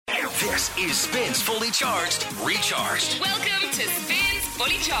This is Spins Fully Charged, Recharged. Welcome to Spins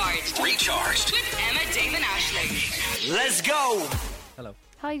Fully Charged. Recharged. With Emma, Dave and Aisling. Let's go. Hello.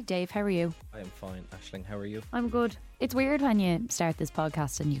 Hi Dave, how are you? I am fine. Aisling, how are you? I'm good. It's weird when you start this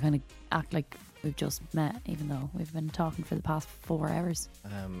podcast and you kind of act like we've just met, even though we've been talking for the past 4 hours.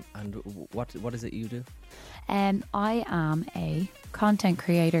 And what is it you do? I am a content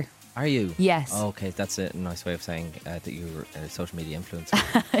creator. Are you? Yes. Oh, okay, that's a nice way of saying that you're a social media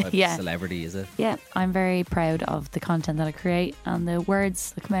influencer. Yeah. Celebrity, is it? Yeah, I'm very proud of the content that I create and the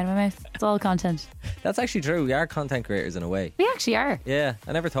words that come out of my mouth. It's all content. That's actually true. We are content creators in a way. We actually are. Yeah,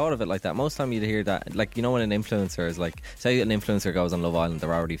 I never thought of it like that. Most time you'd hear that, like, you know, when an influencer is like, say an influencer goes on Love Island,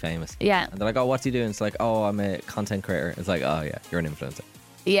 they're already famous. Yeah. And they're like, oh, what's he doing? It's like, oh, I'm a content creator. It's like, oh yeah, you're an influencer.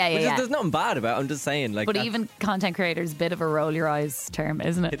 Yeah. There's nothing bad about it. I'm just saying, like. But even content creator is a bit of a roll your eyes term,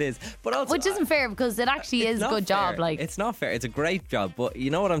 isn't it? It is. But also, Which isn't fair because it actually is a good job. Like, it's not fair. It's a great job. But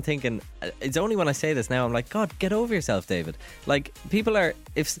you know what I'm thinking? It's only when I say this now, I'm like, God, get over yourself, David. Like, people are,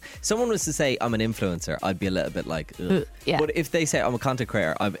 if someone was to say I'm an influencer, I'd be a little bit like, ugh. Yeah. But if they say I'm a content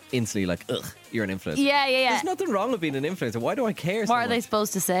creator, I'm instantly like, ugh, you're an influencer. Yeah. There's nothing wrong with being an influencer. Why do I care so What are they much?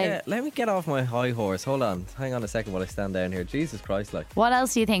 supposed to say? Yeah, let me get off my high horse. Hold on. Hang on a second while I stand down here. Jesus Christ, like. What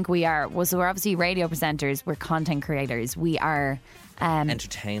else do you think we are? Well, so we're obviously radio presenters. We're content creators. We are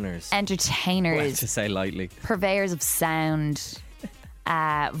Entertainers. Well, entertainers, to say lightly. purveyors of sound,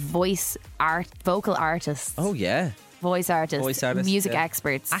 voice art, vocal artists, Oh, yeah. voice artists, music yeah.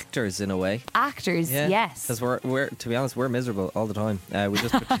 experts, Actors, in a way. actors. Yeah. Yes, Because we're, to be honest, we're miserable all the time. We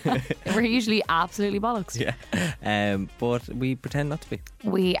just. we're usually absolutely bollocks. Yeah. But we pretend not to be.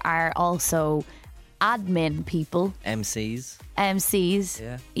 We are also admin people, MCs. MCs.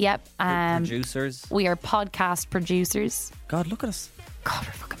 Yeah. Yep. Producers. We are podcast producers. God, look at us. God,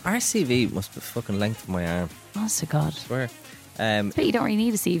 we're fucking. Our CV must be fucking length of my arm. Honest to God. I swear. But you don't really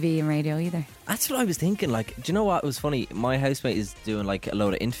need a CV in radio either. That's what I was thinking. Like, do you know what was funny? My housemate is doing like a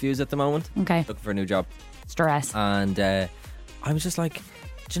load of interviews at the moment. Okay. Looking for a new job. Stress. And I was just like,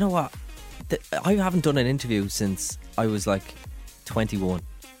 do you know what? I haven't done an interview since I was like 21.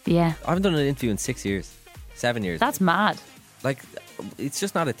 Yeah. I haven't done an interview in 6 years. 7 years. That's mad. like, it's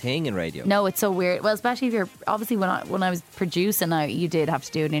just not a thing in radio. No, it's so weird. Well, especially if you're obviously when I was producing, you did have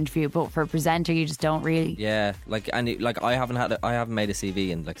to do an interview, but for a presenter, you just don't really. Yeah, like, and like I haven't made a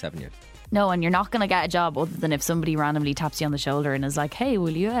CV in like 7 years. No, and you're not going to get a job other than if somebody randomly taps you on the shoulder and is like, "Hey, will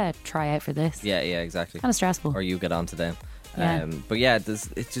you try out for this?" Yeah, exactly. Kind of stressful. Or you get on to them. Yeah. But yeah,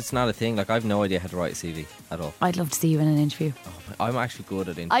 it's just not a thing. Like, I've no idea how to write a CV at all. I'd love to see you in an interview. I'm actually good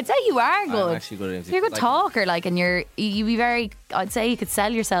at interviews. I'd say you are good. I'm actually good at interviews. You're a good Like, talker, and you'd be very. I'd say you could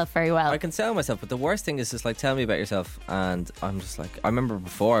sell yourself very well. I can sell myself, but the worst thing is just like, tell me about yourself, and I'm just like, I remember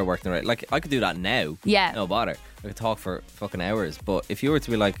before I worked in radio, like I could do that now. Yeah. No bother. I could talk for fucking hours. But if you were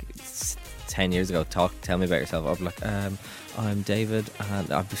to be like 10 years ago, tell me about yourself, I'd be like, I'm David,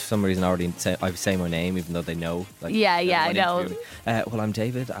 and I, for some reason I say my name even though they know. Like, Yeah, they I won't know. interview me. Well, I'm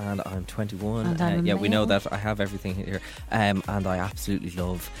David, and I'm 21. And I'm a yeah, we know male. that I have everything here, and I absolutely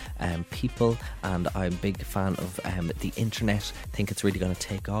love people, and I'm a big fan of the internet. Think it's really going to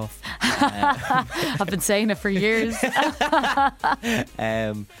take off. I've been saying it for years.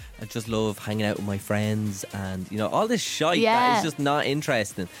 I just love hanging out with my friends, and you know, all this shite Yeah. that is just not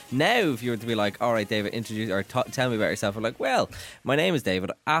interesting. Now, if you were to be like, all right, David, introduce or tell me about yourself, I'm like, well, my name is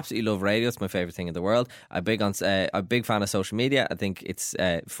David. I absolutely love radio. It's my favourite thing in the world. I'm a big fan of social media. I think it's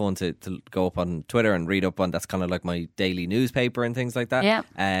fun to go up on Twitter and read up on. That's kind of like my daily newspaper and things like that. Yeah.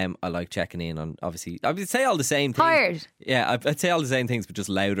 I like checking in on, obviously, I would say all the same things. Tired. Yeah, I'd say all the same things, but just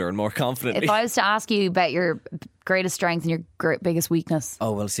louder and more confidently. If I was to ask you about your greatest strength and your biggest weakness.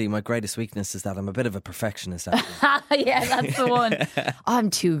 Oh, well, see, my greatest weakness is that I'm a bit of a perfectionist, actually. Yeah, that's the one.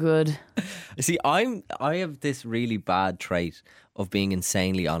 I'm too good. See, I have this really bad trait of being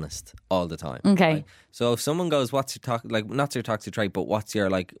insanely honest all the time. Okay. right? So if someone goes, "What's your not your toxic trait, but what's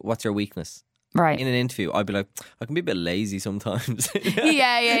your weakness?" Right. In an interview, I'd be like, I can be a bit lazy sometimes.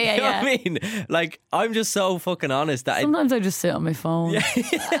 Yeah. You know what I mean? Like, I'm just so fucking honest that Sometimes I just sit on my phone.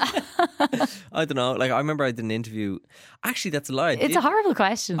 I don't know. Like, I remember I did an interview. Actually, that's a lie. It's a horrible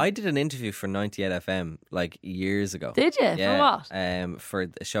question. I did an interview for 98 FM like years ago. Did you? For what? For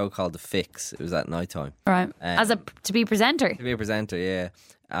a show called The Fix. It was at night time. Right. To be a presenter. To be a presenter, yeah.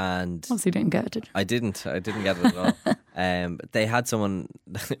 And Obviously didn't get it, did you? I didn't get it at all. They had someone.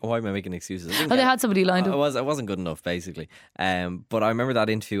 Why am I making excuses? They had somebody lined up. I wasn't good enough, basically. But I remember that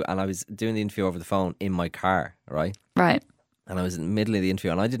interview, and I was doing the interview over the phone in my car, right? Right. And I was in the middle of the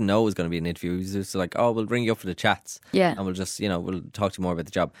interview, and I didn't know it was going to be an interview. It was just like, oh, we'll bring you up for the chats. Yeah. And we'll just, we'll talk to you more about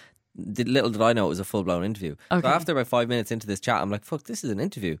the job. little did I know it was a full blown interview. Okay. So after about 5 minutes into this chat, I'm like, "Fuck, this is an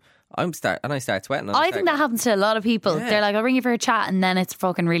interview." I start sweating. I think that happens to a lot of people. Yeah. They're like, I'll ring you for a chat, and then it's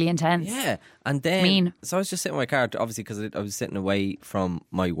fucking really intense. Yeah, and then Mean. so I was just sitting in my car, obviously because I was sitting away from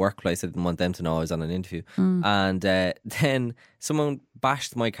my workplace. I didn't want them to know I was on an interview. And then someone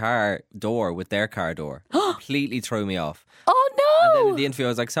bashed my car door with their car door, completely threw me off. Oh And then no! in the interview, I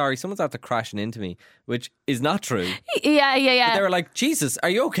was like, "Sorry, someone's after crashing into me," which is not true. Yeah. They were like, "Jesus, are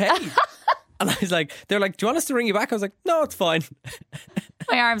you okay?" And I was like, "They're like, do you want us to ring you back?" I was like, "No, it's fine."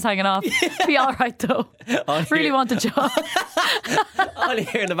 My arm's hanging off. Be all right though. All Really you- want the job. All you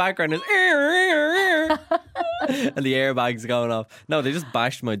hear in the background is and the airbag's going off. No, they just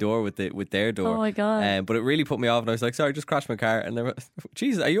bashed my door with their door. Oh my God. But it really put me off, and I was like, "Sorry, I just crashed my car." And they were,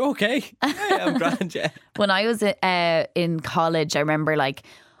 "Jesus, are you okay?" Yeah, I'm grand. Yeah. When I was in college, I remember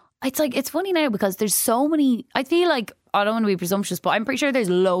it's funny now because there's so many. I feel like I don't want to be presumptuous, but I'm pretty sure there's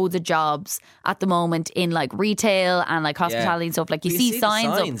loads of jobs at the moment in like retail and like hospitality and stuff. Like you You see see the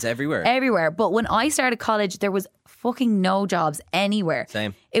signs signs everywhere. everywhere. But when I started college, there was fucking no jobs anywhere.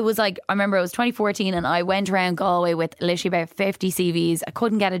 Same. It was like, I remember it was 2014 and I went around Galway with literally about 50 CVs. I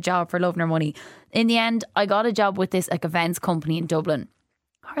couldn't get a job for love nor money. In the end, I got a job with this like events company in Dublin.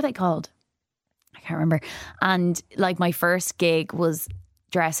 What are they called? I can't remember. And like my first gig was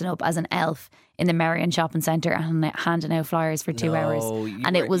dressing up as an elf in the Marion Shopping Centre and handing out flyers for 2 hours.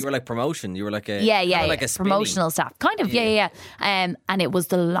 And you were like promotion. You were like a like a spinning. promotional staff, kind of. Yeah. And it was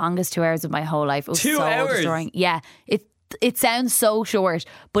the longest 2 hours of my whole life. It was 2 so hours? destroying. Yeah, it sounds so short,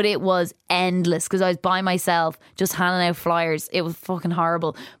 but it was endless because I was by myself just handing out flyers. It was fucking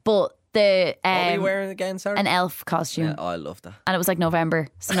horrible. But the What were you wearing again? Sorry, an elf costume. Yeah, oh, I love that. And it was like November,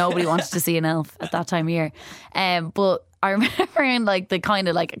 so nobody wanted to see an elf at that time of year. But I remember in like the kind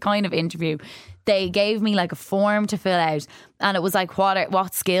of interview, they gave me like a form to fill out, and it was like,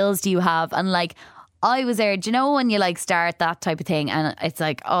 what skills do you have? And like, I was there. Do you know when you like start that type of thing, and it's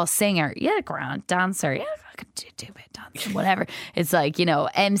like, oh, singer, yeah, grand, dancer, yeah, I could do a bit of dancing, whatever. It's like, you know,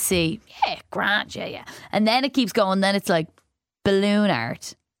 MC, yeah, grand, yeah. And then it keeps going. Then it's like balloon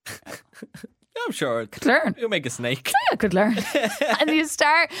art. Yeah, I'm sure. Learn. You'll make a snake. I could learn. And you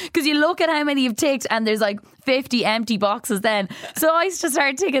start, because you look at how many you've ticked and there's like 50 empty boxes then. So I just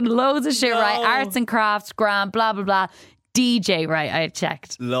started taking loads of shit, right? Arts and crafts, grand, blah, blah, blah. DJ, right? I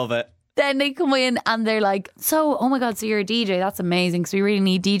checked. Love it. Then they come in and they're like, so, oh my God, so you're a DJ. That's amazing. So we really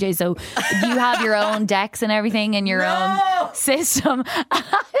need DJs. So you have your own decks and everything and your own system.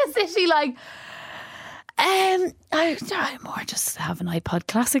 It's literally like, I more just have an iPod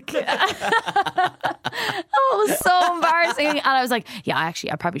Classic. Oh, it was so embarrassing. And I was like, yeah, I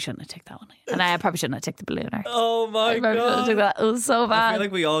probably shouldn't have taken that one. And I probably shouldn't have taken the balloon art. Oh my I probably shouldn't have God. took that. It was so I bad. feel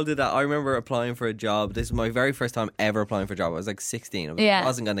like we all did that. I remember applying for a job. This was my very first time ever applying for a job. I was like 16. I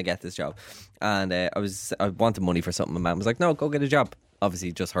wasn't going to get this job. And I wanted money for something. My mum was like, no, go get a job.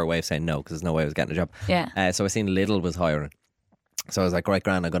 Obviously just her way of saying no, because there's no way I was getting a job. Yeah. So I seen Lidl was hiring. So I was like, right,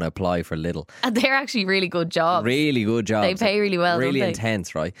 grand, I'm going to apply for Lidl. And they're actually really good jobs. Really good job. They pay really well, Really don't they?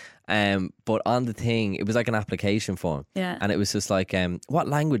 intense, right? But on the thing, it was like an application form. Yeah. And it was just like, what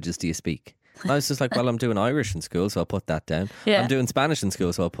languages do you speak? And I was just like, well, I'm doing Irish in school, so I'll put that down. Yeah. I'm doing Spanish in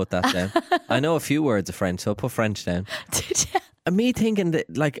school, so I'll put that down. I know a few words of French, so I'll put French down. Did you? And me thinking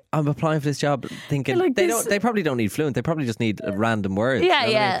that, like, I'm applying for this job, thinking Like they this- don't. They probably don't need fluent. They probably just need random words. Yeah, you know what I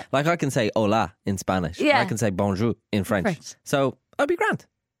mean? yeah. Like I can say hola in Spanish. Yeah. I can say bonjour in French. French. So I'll be grand.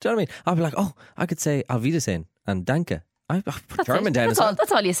 Do you know what I mean? I'll be like, oh, I could say Auf Wiedersehen and Danke. I put German down as well.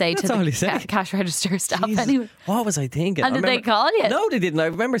 That's all you say That's to all the you say. cash register staff Jesus, anyway. what was I thinking? And I did they call you? No, they didn't. I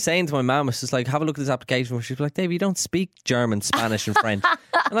remember saying to my mum, I was just like, have a look at this application. She was like, Dave, you don't speak German, Spanish and French.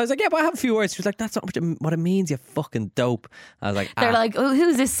 And I was like, yeah, but I have a few words. She was like, that's not what it means, you fucking dope. I was like, They're like, oh,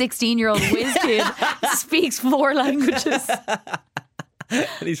 who's this 16-year-old whiz kid speaks 4 languages?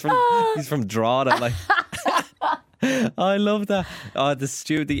 he's from Drogheda. Like, I love that. Oh,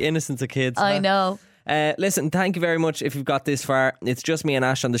 the innocence of kids. I man. know. Listen, thank you very much if you've got this far. It's just me and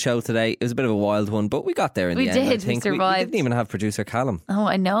Ash on the show today. It was a bit of a wild one, but we got there in We the end. I did, we think we survived. didn't even have producer Callum. Oh,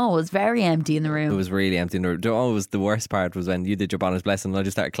 I know. It was very empty in the It room. was really empty in the room. Oh, it was the worst part was when you did your bonus blessing and I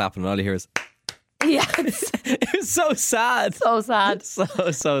just started clapping and all you hear is Yeah, it was so sad. so sad. So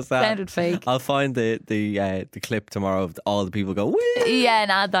sad. Sounded fake. I'll find the clip tomorrow of all the people go woo. Yeah,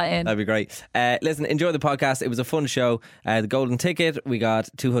 and add that in. That'd be great. Listen, enjoy the podcast. It was a fun show. The golden ticket, we got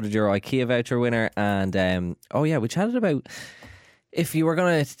 €200 IKEA voucher winner, and we chatted about if you were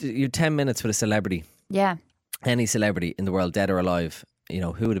gonna you 10 minutes with a celebrity, Yeah. any celebrity in the world, dead or alive,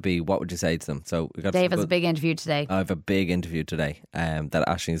 who would it be? What would you say to them? So we got Dave has a big interview today. I have a big interview today that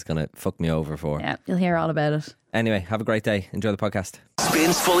Aishling's going to fuck me over for. Yeah, you'll hear all about it. Anyway, have a great day. Enjoy the podcast.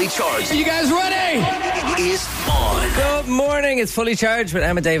 Spins Fully Charged. Are you guys ready? Is on. Good morning. It's Fully Charged with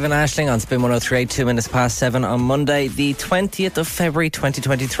Emma, Dave and Aisling on Spin 103, 2 minutes past 7 on Monday, the 20th of February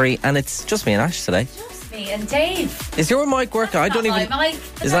 2023. And it's just me and Ash today. Me and Dave. Is your mic working? I don't even. My mic.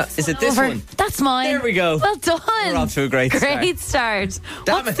 Is it this one? That's mine. There we go. Well done. We're off to a great start.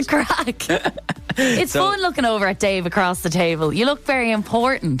 Damn What's it. the crack? It's So- fun looking over at Dave across the table. You look very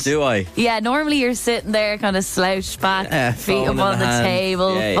important. Do I? Yeah, normally you're sitting there kind of slouched back, feet phone up in on the the hand.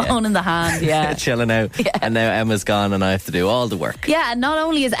 table, Yeah. phone in the hand, yeah. Chilling out. Yeah. And now Emma's gone and I have to do all the work. Yeah, and not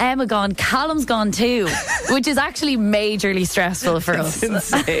only is Emma gone, Callum's gone too, which is actually majorly stressful for us.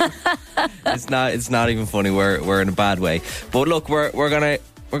 It's insane. It's not even funny. We're in a bad way. But look, we're gonna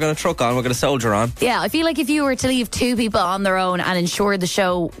truck on. We're gonna soldier on. Yeah, I feel like if you were to leave two people on their own and ensure the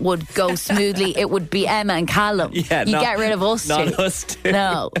show would go smoothly, it would be Emma and Callum. Yeah, you get rid of us not two. us two.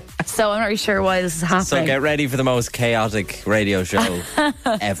 No. So I'm not really sure why this is happening. So get ready for the most chaotic radio show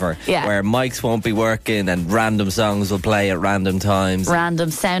ever. Yeah. Where mics won't be working and random songs will play at random times.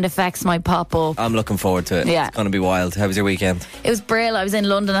 Random sound effects might pop up. I'm looking forward to it. Yeah. It's going to be wild. How was your weekend? It was brilliant. I was in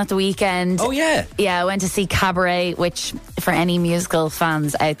London at the weekend. Oh, yeah. Yeah, I went to see Cabaret, which for any musical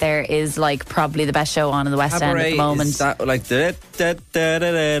fans out there is like probably the best show on in the West End at the moment. Is that like you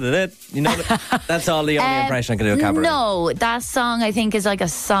know, that's all the only impression I can do of Cabaret. No, that song I think is like a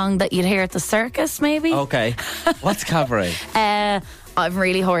song that you'd hear at the circus, maybe. Okay. What's Cabaret? I'm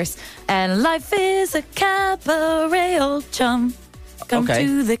really hoarse. And life is a cabaret, old chum. Come Okay.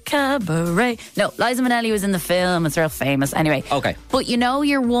 to the cabaret. No, Liza Minnelli was in the film. It's real famous. Anyway. Okay. But you know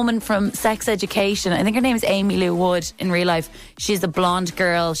your woman from Sex Education. I think her name is Amy Lou Wood in real life. She's the blonde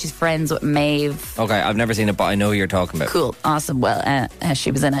girl. She's friends with Maeve. Okay, I've never seen it, but I know who you're talking about. Cool. Awesome. Well,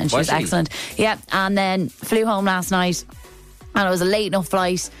 she was in it and she Was was she? excellent. Yeah. And then flew home last night. And it was a late enough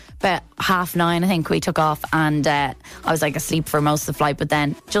flight, about 9:30 I think we took off, and I was like asleep for most of the flight, but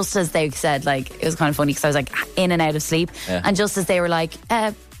then just as they said, like, it was kind of funny because I was like in and out of sleep, Yeah. and just as they were like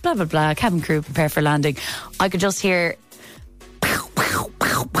blah blah blah, cabin crew prepare for landing, I could just hear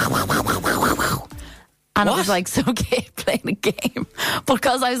and it was like some kid playing a game, but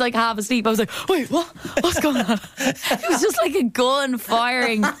because I was like half asleep, I was like, wait, what's going on? It was just like a gun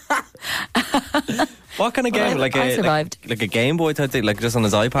firing. What kind of game? Well, I survived. Like a Game Boy type thing, like just on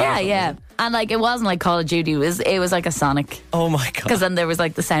his iPad? or Yeah, something? yeah. And like it wasn't like Call of Duty, it was like a Sonic. Oh my God. Because then there was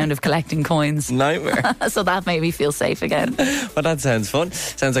like the sound of collecting coins. Nightmare. So that made me feel safe again. Well, that sounds fun.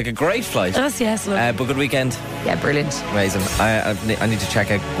 Sounds like a great flight. Yes, But good weekend. yeah, brilliant. Amazing. I need to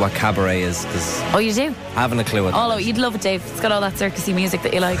check out what Cabaret is because Oh, you do? I haven't a clue what Oh, that is. you'd love it, Dave. It's got all that circusy music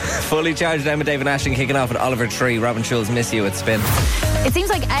that you like. Fully Charged, Emma, Dave and Aisling kicking off with Oliver Tree. Robin Schulz, Miss You at Spin. It seems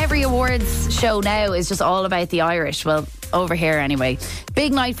like every awards show now is just all about the Irish. Well, over here anyway.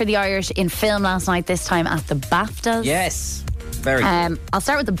 Big night for the Irish in film last night, this time at the BAFTAs. Yes. Very I'll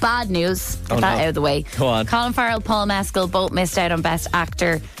start with the bad news. Get that no. out of the way. Go on. Colin Farrell, Paul Mescal both missed out on Best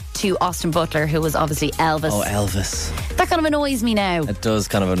Actor to Austin Butler, who was obviously Elvis. Oh, Elvis. That kind of annoys me now. It does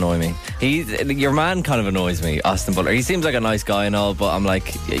kind of annoy me. Your man kind of annoys me, Austin Butler. He seems like a nice guy and all, but I'm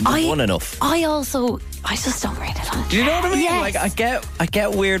like, you've won enough. I just don't really like. Do you know what I mean? Yes. Like, I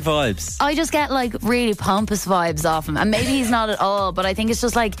get weird vibes. I just get like really pompous vibes off him, and maybe he's not at all, but I think it's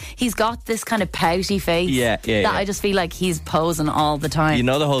just like he's got this kind of pouty face. Yeah, that yeah. I just feel like he's posing all the time. You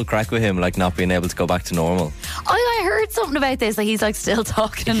know the whole crack with him, like not being able to go back to normal. I heard something about this, like he's like still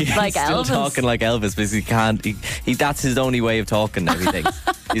talking like He's still Elvis. talking like Elvis because he can't. He that's his only way of talking now. He thinks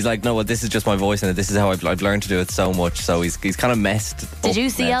he's like, no, well, this is just my voice, and this is how I've learned to do it so much. So he's kind of messed. Did up you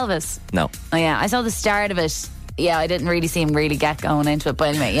see now. Elvis? No. Oh yeah, I saw the start of it. Yeah, I didn't really see him really get going into it, but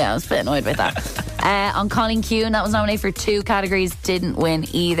anyway, yeah, I was a bit annoyed about that. On Colin Kuhn, that was nominated for 2 categories, didn't win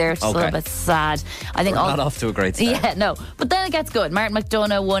either. Just a little bit sad. I think We're not off to a great start. Yeah, no, but then it gets good. Martin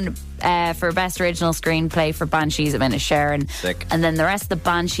McDonagh won for Best Original Screenplay for Banshees of Inisherin. Sick. And then the rest of the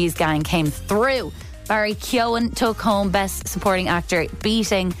Banshees gang came through. Barry Keoghan took home Best Supporting Actor,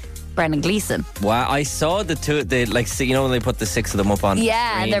 beating Brendan Gleeson. Wow, I saw the two. You know when they put the 6 of them up on. the Yeah,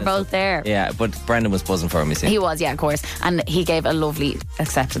 screen and they're both stuff? there. Yeah, but Brendan was buzzing for him. You see. He was, yeah, of course. And he gave a lovely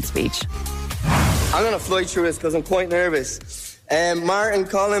acceptance speech. I'm going to fly through this because I'm quite nervous. Martin,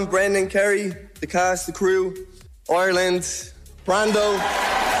 Colin, Brendan, Kerry, the cast, the crew, Ireland, Brando.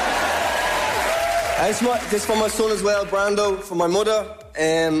 This for my son as well, Brando, for my mother,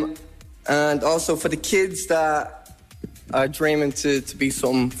 and also for the kids that are dreaming to be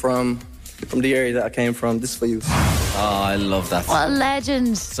something from the area that I came from. This is for you. Oh, I love that. What a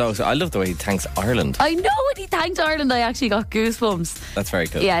legend. So I love the way he thanks Ireland. I know when he thanked Ireland, I actually got goosebumps. That's very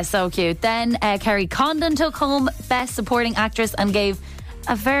cool. Yeah, so cute. Then Kerry Condon took home Best Supporting Actress and gave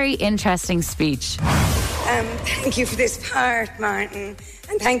a very interesting speech. Thank you for this part, Martin,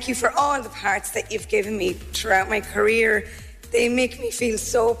 and thank you for all the parts that you've given me throughout my career. They make me feel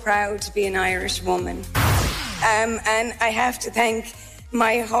so proud to be an Irish woman. And I have to thank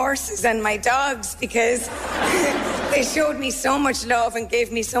my horses and my dogs because they showed me so much love and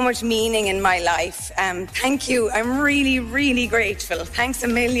gave me so much meaning in my life. Thank you. I'm really, really grateful. Thanks a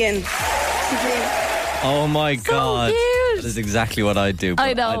million. Oh my God. cute. That is exactly what I'd do. But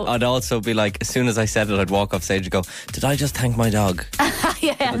I know. I'd also be like, as soon as I said it, I'd walk off stage and go, did I just thank my dog?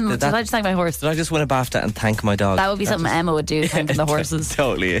 Yeah, did I just thank my horse? Did I just win a BAFTA and thank my dog? That would be something Emma would do, thanking the horses.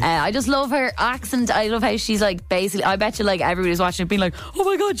 Totally. I just love her accent. I love how she's like, basically, I bet you like everybody's watching it being like, oh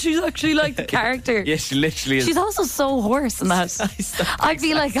my God, she's actually like the character. Yeah, she literally is. She's also so hoarse in that. I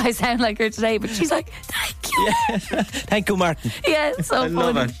feel like I sound like her today, but she's like, thank you. Yeah. Thank you, Martin. Yeah, it's so I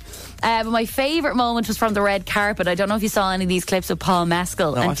love funny. it. But my favourite moment was from the red carpet. I don't know if you saw any of these clips of Paul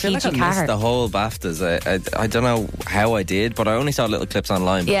Mescal No, and I feel like I T.G. missed Carr. the whole BAFTAs. I don't know how I did, but I only saw little clips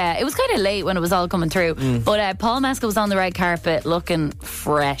online. Yeah, it was kind of late when it was all coming through. But Paul Mescal was on the red carpet looking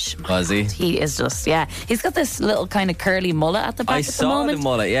fresh. Was he? He is just, yeah. He's got this little kind of curly mullet at the back I at the saw moment. the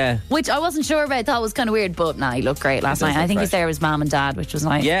mullet, yeah. Which I wasn't sure about. Thought was kind of weird, but nah, he looked great last He does night. I look think he's fresh. there with his mum and dad, which was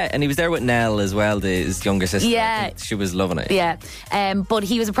nice. Yeah, and he was there with Nell as well, his younger sister. Yeah. I think she was loving it. Yeah. But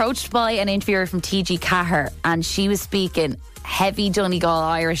he was approached by an interviewer from T.G. Carr, and she was speaking heavy Donegal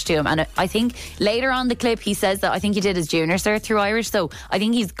Irish to him. And I think later on the clip he says that I think he did his junior cert through Irish, so I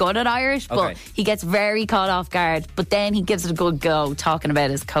think he's good at Irish, but Okay. he gets very caught off guard. But then he gives it a good go, talking about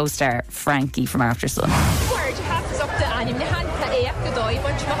his co-star Frankie from After Sun. Word you have is up to anim na hand ka éach go dói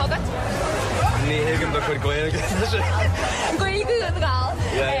bunch ma hagat. Ní higann do chuid Gaeilge. Gaeilge go gal.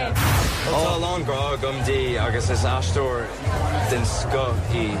 Yeah. Tá lán grá gomdí agus is astór den sco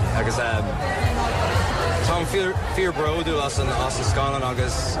í agus Tom fear broadú as an scanan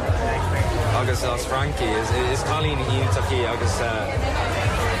agus as Frankie is Colleen Iontaí agus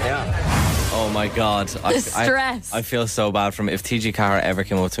yeah. Oh my God. The stress. I feel so bad from if T.G. Carr ever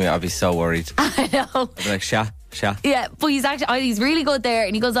came up to me, I'd be so worried. I know. I'd be like, Sha. Yeah, but he's actually he's really good there,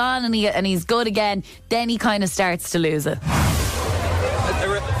 and he goes on and he's good again. Then he kind of starts to lose it.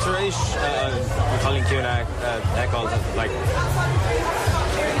 Taréis Colleen Cúna eáil like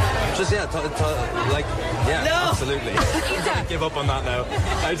just like yeah, absolutely. Don't give up on that now.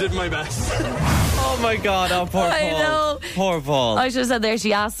 I did my best. Oh my God, oh poor Paul. I know. Poor Paul. I should have said there,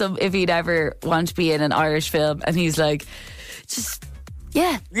 she asked him if he'd ever want to be in an Irish film, and he's like, just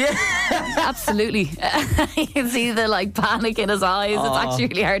yeah, absolutely. You can see the like panic in his eyes. It's actually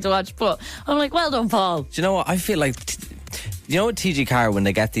really hard to watch, but I'm like, well done, Paul. Do you know what? I feel like you know what, T.G. Carr, when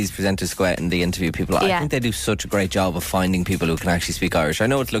they get these presenters to go out and they interview people, I Yeah. think they do such a great job of finding people who can actually speak Irish. I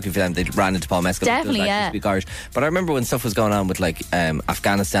know it's lucky for them they ran into Paul Mescal who Definitely, does actually yeah. speak Irish, but I remember when stuff was going on with like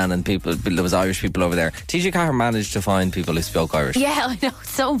Afghanistan and people, there was Irish people over there, T.G. Carr managed to find people who spoke Irish. Yeah, I know. It's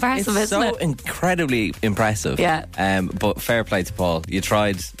so impressive, It's isn't so it? incredibly impressive. Yeah. But fair play to Paul. You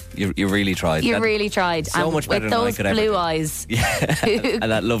tried. You really tried. You That- really tried. so and much better with than I those could ever blue do. eyes Yeah.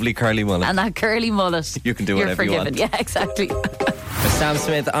 And that lovely curly mullet. and that curly mullet. You can do You're whatever you forgiven. want. Yeah, exactly. Sam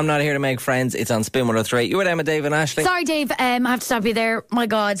Smith, I'm Not Here to Make Friends. It's on Spin 103. You with Emma, Dave and Ashley? Sorry, Dave. I have to stop you there. My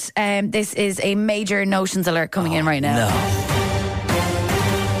God, this is a major notions alert coming in right now.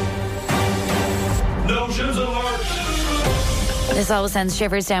 Notions alert. This always sends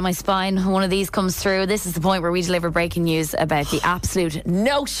shivers down my spine. One of these comes through. This is the point where we deliver breaking news about the absolute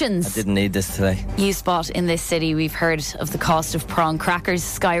notions Didn't need this today. you spot in this city. We've heard of the cost of prawn crackers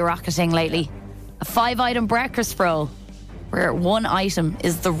skyrocketing lately. A 5-item breakfast roll, where one item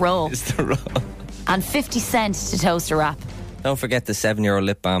is the roll, It's the roll. and 50 cents to toast a wrap. Don't forget the €7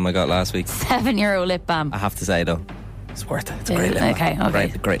 lip balm I got last week. €7 lip balm. I have to say though, it's worth it. It's a great lip balm. Okay.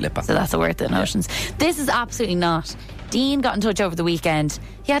 Great lip balm. So that's a worth it, notions. This is absolutely not. Dean got in touch over the weekend.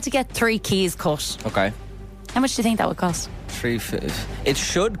 He had to get 3 keys cut. Okay. How much do you think that would cost? It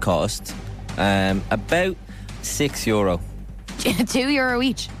should cost about €6. €2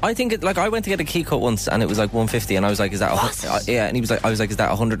 each. I think it, like I went to get a key cut once and it was like 150 and I was like, is that yeah, and he was like, I was like, is that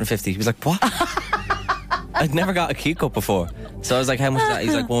 150? He was like, what? I'd never got a key cut before. So I was like, how much is that?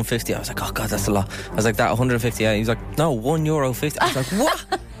 He's like 150. I was like, oh God, that's a lot. I was like, that 150. Yeah. He was like, no, €1.50. I was like,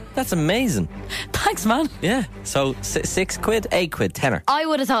 what? That's amazing. Thanks, man. Yeah. So £6, £8, tenner. I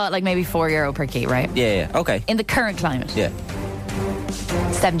would have thought like maybe €4 per key, right? Yeah. Okay. In the current climate. Yeah.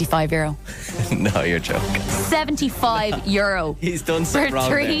 €75. No, you're joking. €75 He's done for something wrong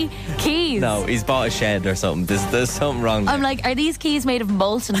 3 there. keys. No, he's bought a shed or something. There's something wrong there. I'm like, are these keys made of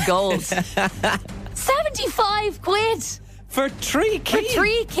molten gold? 75 quid for 3 for keys?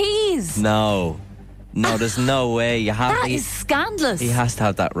 3 keys. No, there's no way. You have That is scandalous. He has to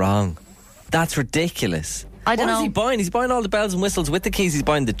have that wrong. That's ridiculous. I don't What know. is he buying? He's buying all the bells and whistles with the keys. He's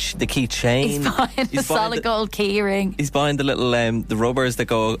buying the key chain. He's buying a solid gold key ring. He's buying the little the rubbers that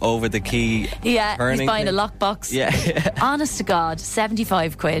go over the key. Yeah, he's turning buying thing. a lockbox. Yeah. Honest to God,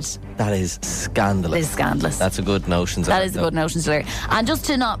 75 quid. That is scandalous. It is scandalous. That's a good notions. That is a good notion to learn. And just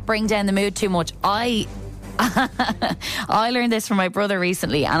to not bring down the mood too much, I learned this from my brother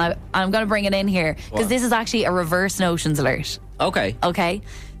recently, and I'm going to bring it in here because this is actually a reverse notions alert. Okay. Okay,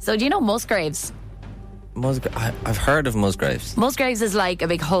 so do you know Musgraves? I've heard of Musgraves. Musgraves is like a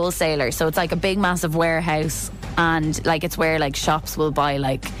big wholesaler, so it's like a big massive warehouse, and like it's where like shops will buy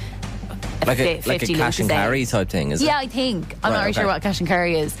like Like a 50 cash and litres carry type thing, is it? Yeah, I think. I'm Right, not really sure okay. what cash and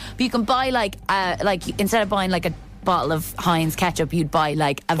carry is, but you can buy like instead of buying like a bottle of Heinz ketchup, you'd buy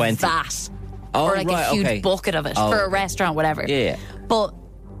like a 20. vat Oh, or like right, a huge okay. bucket of it Oh, for a okay. restaurant, whatever. Yeah. But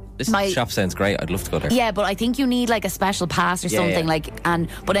This my- shop sounds great. I'd love to go there. yeah, but I think you need like a special pass or Yeah, something yeah.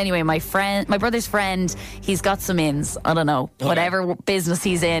 But anyway, my brother's friend, he's got some ins. I don't know, whatever business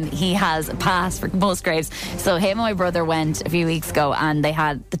he's in, he has a pass for Musgraves. So him and my brother went a few weeks ago, and they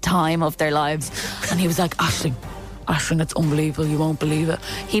had the time of their lives. And he was like, Aisling, it's unbelievable. You won't believe it.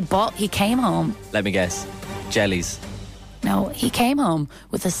 He came home. Let me guess. Jellies. No, he came home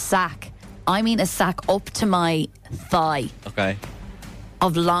with a sack. I mean, a sack up to my thigh Okay.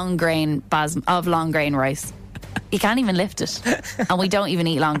 of long grain rice. He can't even lift it, and we don't even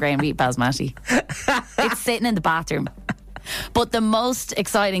eat long grain. We eat basmati. It's sitting in the bathroom. But the most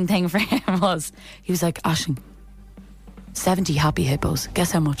exciting thing for him was he was like, Aisling, 70 happy hippos.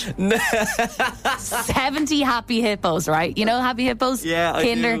 Guess how much? 70 happy hippos, right? You know happy hippos? Yeah, I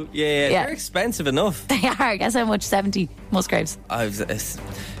Kinder. do. Yeah. They're expensive enough. They are. Guess how much? 70 Musgraves. I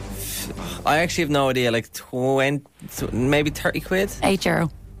actually have no idea. Like 20, maybe 30 quid.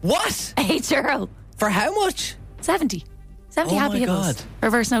 €8. What? €8. For how much? 70 Oh happy my hippos. God.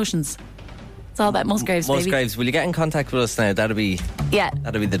 Reverse notions. It's all about Musgraves, baby. Musgraves, will you get in contact with us now? That'd be Yeah.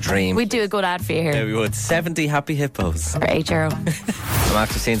 the dream. We'd do a good ad for you here. Yeah, we would. 70 happy hippos. For €8. I'm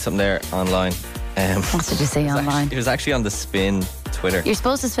actually seeing something there online. What did you say online? It was actually on the Spin Twitter. You're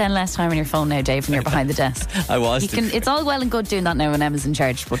supposed to spend less time on your phone now, Dave, when you're behind the desk. I was. It's all well and good doing that now when Emma's in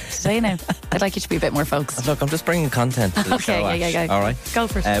charge, but today now, I'd like you to be a bit more focused. Look, I'm just bringing content to the show. Okay, Ash. yeah. All right. Go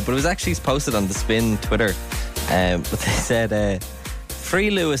for it. But it was actually posted on the Spin Twitter. But they said,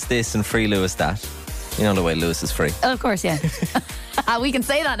 free Lewis this and free Lewis that. You know the way Lewis is free. Oh, of course, yeah. We can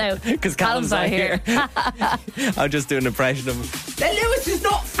say that now. Because Callum's not here. I'm just doing an impression of him. The Lewis is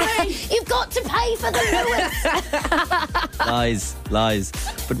not free! You've got to pay for the Lewis. Lies.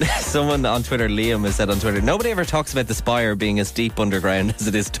 But someone on Twitter, Liam, has said on Twitter, nobody ever talks about the Spire being as deep underground as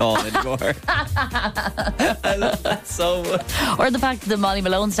it is tall anymore. I love that so much. Or the fact that the Molly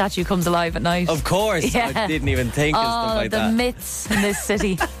Malone statue comes alive at night. Of course. Yeah. I didn't even think of stuff Oh, like the that. myths in this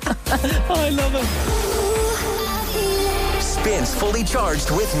city. Oh, I love it. Spins Fully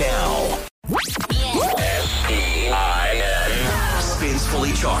Charged with Now. SPIN. Spins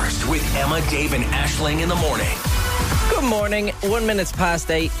Fully Charged with Emma, Dave, and Aisling in the morning. Good morning. 1 minute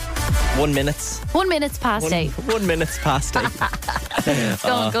past 8. 1 minute. 1 minute past 8. 1 minute past 8. It's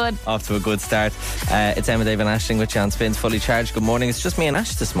going good. Off to a good start. It's Emma, Dave, and Aisling with you on Spins Fully Charged. Good morning. It's just me and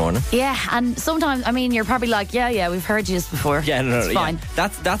Ash this morning. Yeah, and sometimes, I mean, you're probably like, yeah, we've heard you before. Yeah, no, it's fine. Yeah.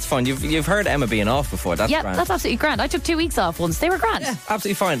 That's fine. You've heard Emma being off before. That's Yeah, grand. that's absolutely grand. I took 2 weeks off once. They were grand. Yeah,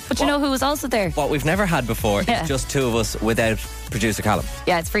 absolutely fine. But you know who was also there? What we've never had before Yeah. is just two of us without producer Callum.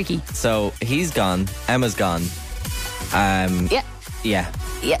 Yeah, it's freaky. So he's gone. Emma's gone. Yeah. Yeah.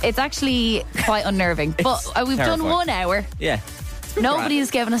 Yeah, it's actually quite unnerving. But we've done terrifying. 1 hour. Yeah. Nobody's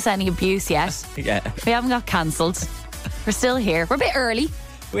given us any abuse yet. Yeah. We haven't got cancelled. We're still here. We're a bit early.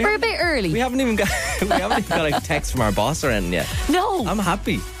 We're a bit early. We haven't even got a text from our boss or anything yet. No. I'm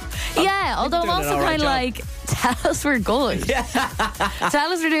happy. Yeah, although I'm doing an also alright kind of job. like, tell us we're good. Yeah.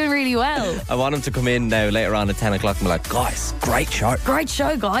 Tell us we're doing really well. I want him to come in now later on at 10 o'clock and be like, guys, great show. Great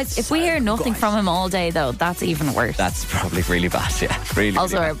show, guys. If we hear nothing from him all day, though, that's even worse. That's probably really bad, yeah. Really,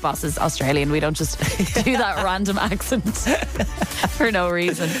 Also, really our boss is Australian. We don't just do that random accent for no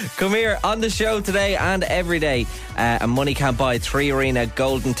reason. Come here on the show today and every day. A Money Can't Buy 3 Arena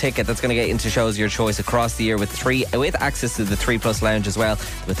golden ticket that's going to get into shows of your choice across the year with access to the 3 Plus lounge as well.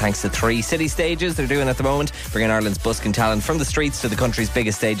 With thanks to 3 city stages they're doing at the moment. bringing Ireland's busking talent from the streets to the country's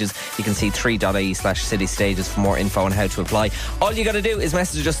biggest stages. You can see 3.ie/city stages for more info on how to apply. All you got to do is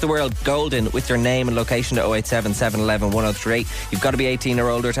message us the word Golden with your name and location to 087 711 1038. You've got to be 18 or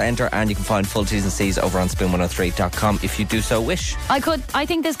older to enter, and you can find full T's and C's over on spin103.com if you do so wish. I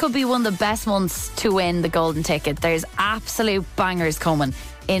think this could be one of the best months to win the golden ticket. There's absolute bangers coming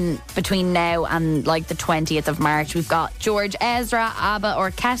in between now and like the 20th of March. We've got George Ezra, ABBA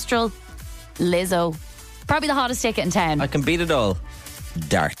Orchestral, Lizzo. Probably the hottest ticket in town. I can beat it all.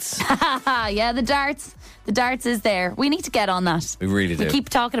 Darts. Yeah, the darts. The darts is there. We need to get on that. We really do. We keep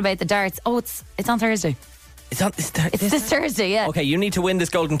talking about the darts. Oh, it's on Thursday. It's this Thursday, yeah. Okay, you need to win this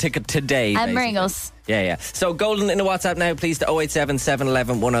golden ticket today. And ring us. Yeah. So golden in the WhatsApp now, please, to 087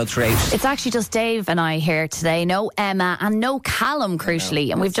 711 1038. It's actually just Dave and I here today. No Emma and no Callum,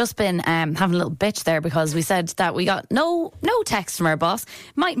 crucially. And we've just been having a little bitch there because we said that we got no text from our boss.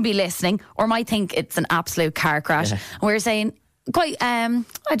 Mightn't be listening or might think it's an absolute car crash. Yeah. And we were saying quite, I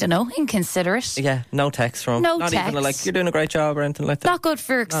don't know, inconsiderate. Yeah, no text from. No Not text. even like, you're doing a great job or anything like that. Not good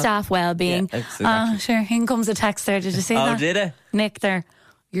for staff well-being. Yeah, exactly. Sure, in comes a text there. Did you see that? Oh, did it? Nick there.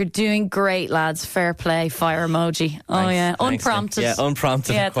 You're doing great, lads. Fair play. Fire emoji. Oh, yeah. Thanks, unprompted. Nick. Yeah,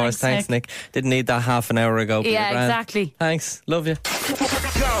 unprompted, Yeah, of course. thanks, Nick. Didn't need that half an hour ago. but Yeah, you're grand. exactly. Thanks. Love you.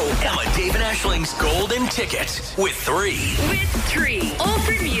 Go. Emma, Dave and Ashling's golden ticket with 3. With 3. All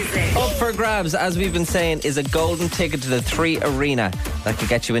for music. Up for grabs, as we've been saying, is a golden ticket to the 3 Arena that could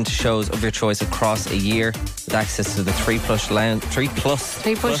get you into shows of your choice across a year with access to the 3 Plus Lounge. 3 Plus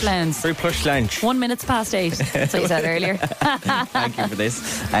 3 Push Lounge. 3 Plus Lounge. 1 minute past 8. That's what you said earlier. Thank you for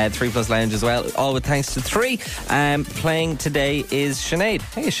this. 3 Plus Lounge as well. All with thanks to 3. Playing today is Sinead.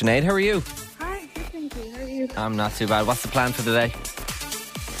 Hey, Sinead, how are you? Hi, good, thank you. How are you? I'm not too bad. What's the plan for the day?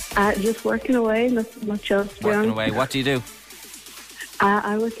 Just working away, nothing much else to be Working honest. away. What do you do?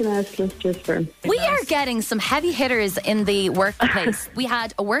 I work in a solicitor's firm. We are getting some heavy hitters in the workplace. We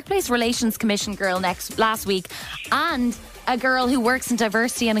had a Workplace Relations Commission girl last week and a girl who works in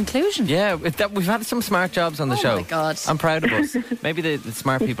diversity and inclusion. Yeah, we've had some smart jobs on the show. Oh my God. I'm proud of us. Maybe the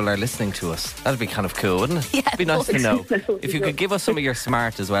smart people are listening to us. That'd be kind of cool, wouldn't it? Yeah, It'd be nice to know. That would If be you could good. give us some of your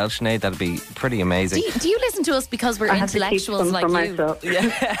smart as well, Sinead, that'd be pretty amazing. Do you listen to us because we're I have to keep intellectuals some like for you? myself.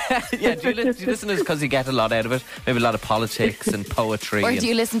 Yeah, do you listen to us because you get a lot out of it? Maybe a lot of politics and poetry. Or do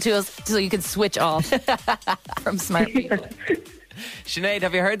you listen to us so you can switch off from smart people? Sinead,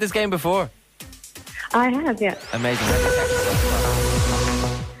 have you heard this game before? I have, yeah. Amazing.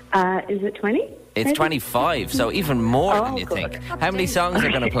 Is it 20? It's 25, so even more than you good. think. How many songs are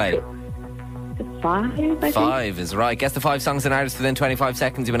going to play? 5, I think. 5 is right. Guess the 5 songs and artists within 25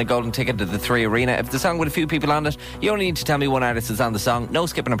 seconds. You win a golden ticket to the 3 Arena. If the song with a few people on it, you only need to tell me one artist is on the song. No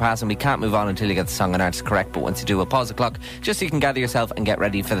skipping or passing. We can't move on until you get the song and artist correct. But once you do, we'll pause the clock just so you can gather yourself and get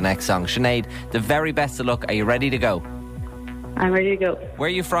ready for the next song. Sinead, the very best of luck. Are you ready to go? I'm ready to go. Where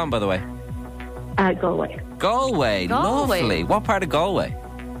are you from, by the way? Galway. Galway. Galway. Lovely. What part of Galway?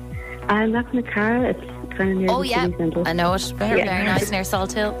 I'm not in the car. It's kind of near Oh, the yeah. city centre. I know it. Very, Yeah. very nice near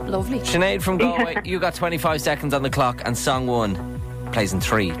Salt Hill. Lovely. Sinead from Galway, you got 25 seconds on the clock, and song 1 plays in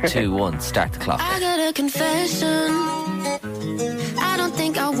 3, 2, 1. Start the clock. I got a confession. I don't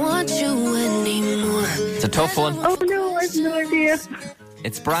think I want you anymore. It's a tough one. Oh, no, I have no idea.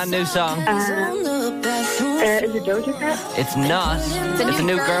 It's a brand new song. On the bathroom. Is it Doja Cat? It's not. It's a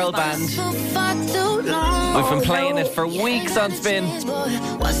new girl band. So far too long. We've been playing it for weeks on Spin.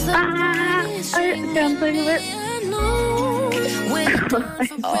 What's the I can't think of it.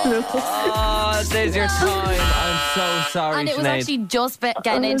 Oh, there's your time. I'm so sorry, And it was Sinead. actually just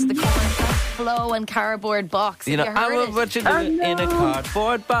getting into the corner flow and cardboard box. You know, Have you heard it? what you do in a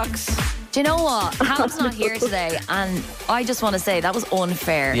cardboard box. Do you know what? Ham's not here today, and I just want to say that was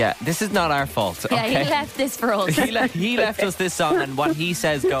unfair. Yeah, this is not our fault. Yeah, Okay? he left this for us. He left us this song, and what he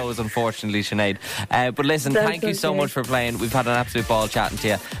says goes, unfortunately, Sinead. But listen, That's thank you so okay. much for playing. We've had an absolute ball chatting to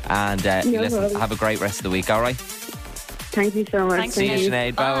you, and listen, problem. have a great rest of the week, all right? Thank you so much. Thanks, See you,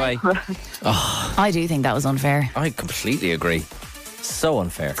 Sinead. Sinead. Bye-bye. I do think that was unfair. I completely agree. So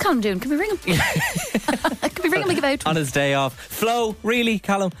unfair. What's Callum doing? Can we ring him? Can we ring him and give out? On his day off. Flo, really,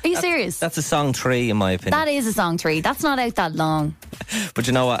 Callum? Are you serious? That's a song 3, in my opinion. That is a song 3. That's not out that long. But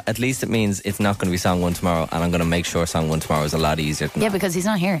you know what? At least it means it's not going to be song 1 tomorrow, and I'm going to make sure song 1 tomorrow is a lot easier than Yeah, that. because he's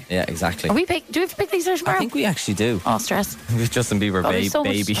not here. Yeah, exactly. Do we have to pick these out I tomorrow? think we actually do. Oh, stress. With Justin Bieber, Oh, there's so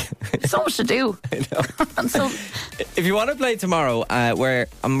much- baby. So much to do. And so, If you want to play tomorrow, where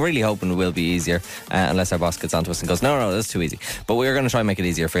I'm really hoping it will be easier, unless our boss gets onto us and goes, no, that's too easy. But we're going to try and make it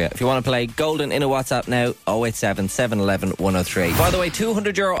easier for you. If you want to play Golden in a WhatsApp now, 087 711 1038. By the way,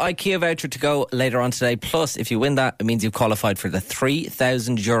 €200 IKEA voucher to go later on today. Plus, if you win that, it means you've qualified for the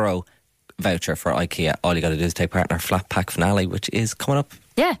 €3,000 voucher for IKEA. All you got to do is take part in our flat pack finale, which is coming up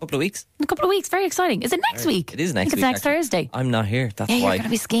Yeah. in a couple of weeks. In a couple of weeks. Very exciting. Is it next week? It is next I think week. it's next actually. Thursday. I'm not here. That's Yeah, why. you're going to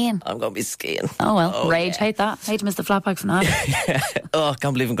be skiing. I'm going to be skiing. Oh, well. Rage. Hate that. Hate to miss the flat pack finale. Oh, I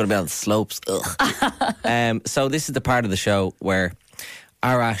can't believe I'm going to be on the slopes. Ugh. So this is the part of the show where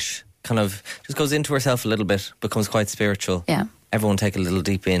our Ash kind of just goes into herself a little bit, becomes quite spiritual. Yeah. Everyone take a little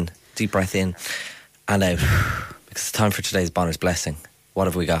deep breath in and out, because it's time for today's Bonner's Blessing. What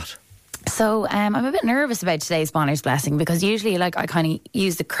have we got? So I'm a bit nervous about today's Bonner's Blessing, because usually I kind of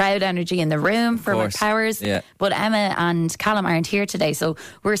use the crowd energy in the room for my course. powers. Yeah. But Emma and Callum aren't here today, so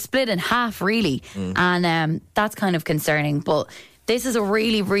we're split in half really. And that's kind of concerning. But this is a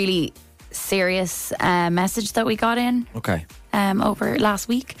really, really serious message that we got in. Okay. Over last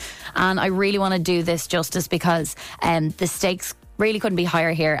week, and I really want to do this justice, because the stakes really couldn't be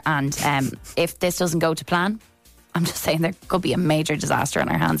higher here, and if this doesn't go to plan, I'm just saying there could be a major disaster on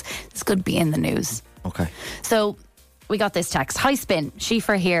our hands. This could be in the news. Okay. So we got this text. Hi Spin,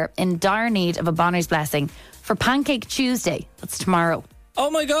 Shifa here, in dire need of a Bonner's Blessing for Pancake Tuesday. That's tomorrow. Oh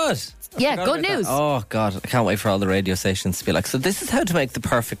my God. Yeah, Forgot good about that. news. Oh God, I can't wait for all the radio stations to be like, so this is how to make the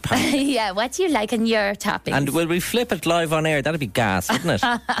perfect pancake. Yeah, what do you like in your toppings? And will we flip it live on air? That'd be gas, wouldn't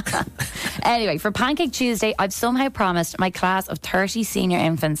it? Anyway, for Pancake Tuesday, I've somehow promised my class of 30 senior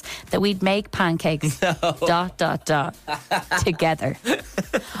infants that we'd make pancakes together.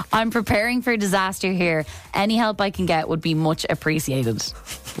 I'm preparing for disaster here. Any help I can get would be much appreciated.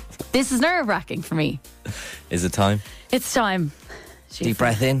 This is nerve-wracking for me. Is it time? It's time. Deep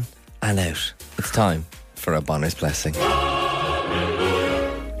breath in and out. It's time for a Bonner's Blessing.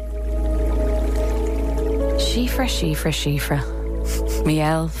 Shifra.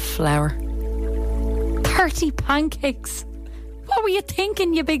 Miel flour. 30 pancakes. What were you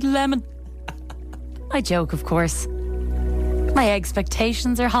thinking, you big lemon? I joke, of course. My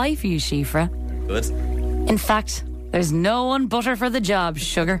expectations are high for you, Shifra. Good. In fact, there's no one butter for the job,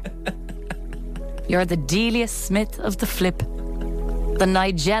 sugar. You're the Delia Smith of the flip, the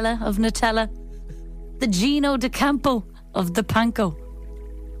Nigella of Nutella, the Gino De Campo of the panko.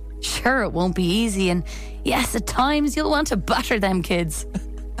 Sure, it won't be easy, and yes, at times you'll want to batter them kids.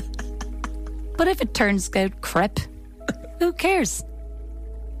 But if it turns out crepe, who cares?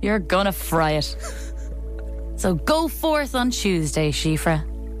 You're gonna fry it. So go forth on Tuesday, Shifra,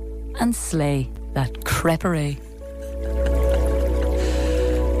 and slay that creperie.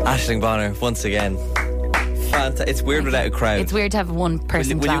 Aisling Bonner, once again. It's weird without a crowd. It's weird to have one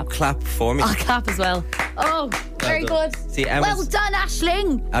person Will clap. you clap for me? I'll clap as well. Oh, very good. See, Emma's- Well done,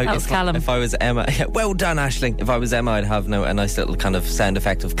 Aisling. That was if, Callum. if I was Emma, well done, Aisling. If I was Emma, I'd have a nice little kind of sound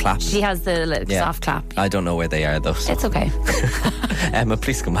effect of clap. She has the little soft clap. I don't know where they are though. So. It's okay. Emma,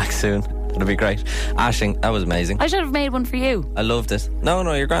 please come back soon. It'll be great. Aisling, that was amazing. I should have made one for you. I loved it. No,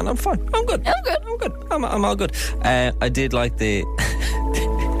 you're grand. I'm fine. I'm good. I'm all good. I did like the.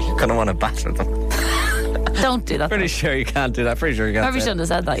 You're gonna want to batter them. Don't do that. Pretty sure you can't do that. Pretty sure you can't. Probably say shouldn't have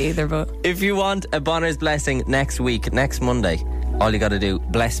said that either, but If you want a Bonner's Blessing next week, next Monday, all you got to do,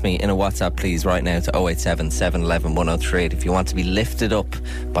 bless me in a WhatsApp, please, right now to 087 711 1038. If you want to be lifted up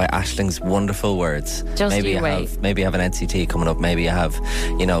by Aisling's wonderful words. Just maybe you wait. Maybe you have an NCT coming up. Maybe you have,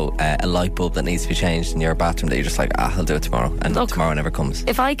 a light bulb that needs to be changed in your bathroom that you're just like, I'll do it tomorrow. And tomorrow never comes.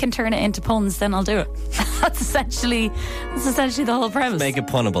 if I can turn it into puns, then I'll do it. That's essentially the whole premise. Make it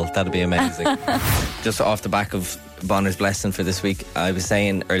punnable. That'd be amazing. Just off the back of Bonner's Blessing for this week, I was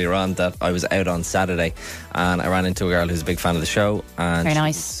saying earlier on that I was out on Saturday and I ran into a girl who's a big fan of the show, and Very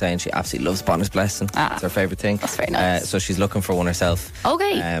nice. she's saying she absolutely loves Bonner's Blessing. It's her favourite thing. That's very nice. So she's looking for one herself.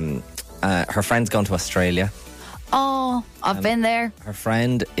 Okay. Her friend's gone to Australia. Oh, I've been there. Her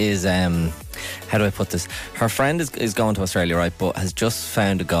friend is how do I put this? Her friend is going to Australia, right, but has just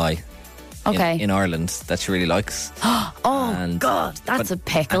found a guy Okay. in Ireland that she really likes. Oh, God, that's a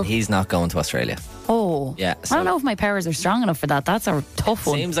pickle. And he's not going to Australia. Oh. Yeah, I don't know if my powers are strong enough for that. That's a tough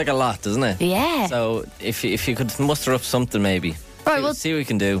one. Seems like a lot, doesn't it? Yeah. So if you could muster up something, maybe. Right, well, see what we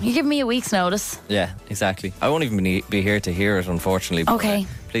can do. You give me a week's notice. Yeah, exactly. I won't even be here to hear it, unfortunately. But, Okay.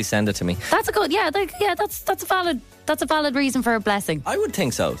 please send it to me. That's a good, that's a valid reason for a blessing. I would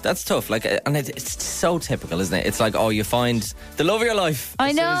think so. That's tough. And it's so typical, isn't it? It's like, you find the love of your life I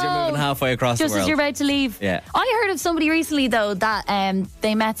as know. soon as you're moving halfway across Just the world. as you're about to leave. Yeah. I heard of somebody recently though that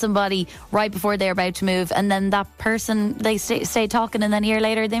they met somebody right before they were about to move, and then that person they stayed talking, and then a year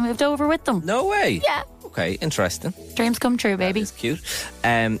later they moved over with them. No way. Yeah. Okay, interesting. Dreams come true, baby. It's cute.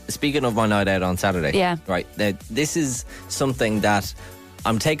 Speaking of my night out on Saturday. Yeah. Right. This is something that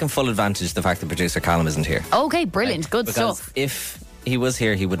I'm taking full advantage of the fact that producer Callum isn't here. Okay, brilliant. Good Because stuff. if he was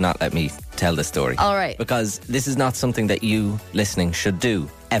here, he would not let me tell this story. All right. Because this is not something that you listening should do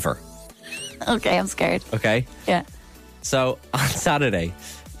ever. Okay, I'm scared. Okay. Yeah. So on Saturday,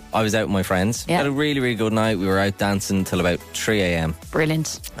 I was out with my friends. Yeah. Had a really, really good night. We were out dancing till about 3 a.m.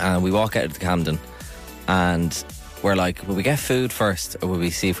 Brilliant. And we walk out of the Camden and we're like, will we get food first or will we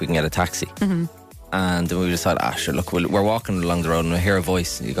see if we can get a taxi? Mm-hmm. And then we decided, sure, look, we're walking along the road and I hear a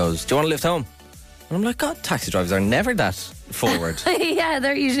voice. He goes, do you want to lift home? And I'm like, God, taxi drivers are never that forward. Yeah,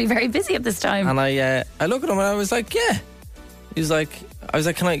 they're usually very busy at this time. And I look at him and I was like, yeah. He was like, I was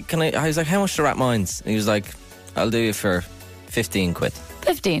like, can I? I was like, how much to wrap mines? And he was like, I'll do it for 15 quid.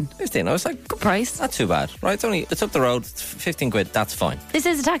 15. 15. I was like, Good price. not too bad, right? It's up the road. It's 15 quid. That's fine. This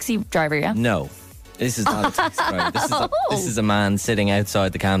is a taxi driver, yeah? No, this is not a taxi driver. This is a man sitting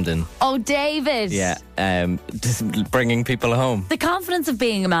outside the Camden. Oh, David. Yeah, just bringing people home. The confidence of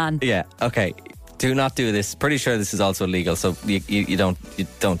being a man. Yeah. Okay. Do not do this. Pretty sure this is also illegal, so you don't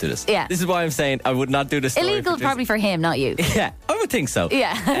do this. Yeah. This is why I'm saying I would not do this. Illegal probably for him, not you. Yeah, I would think so.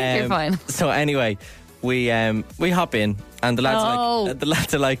 Yeah, you're fine. So anyway, we hop in, and the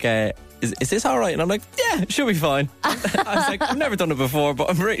lads are like, is this all right? And I'm like, yeah, it should be fine. I was like, I've never done it before, but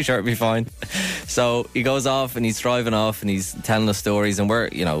I'm pretty sure it'll be fine. So he goes off and he's driving off and he's telling us stories, and we're,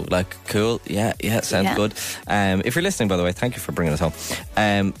 like, cool, yeah, sounds good. If you're listening, by the way, thank you for bringing us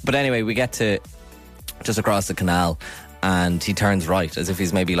home. But anyway, we get to just across the canal, and he turns right as if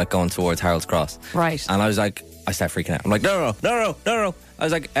he's maybe like going towards Harold's Cross. Right. And I start freaking out. I'm like, no. I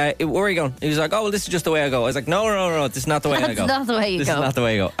was like, where are you going? He was like, oh, well, this is just the way I go. I was like, no, this is not the way I go. That's not the way you This go. is not the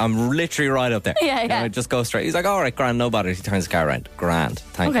way I go. I'm literally right up there. Yeah. And I just go straight. He's like, all right, grand, no bother. He turns the car around. Grand.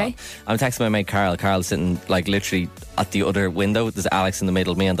 Thank God. I'm texting my mate Carl. Carl's sitting like literally at the other window. There's Alex in the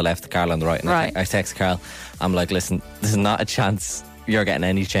middle, me on the left, Carl on the right. And Right. I text Carl. I'm like, listen, there's not a chance you're getting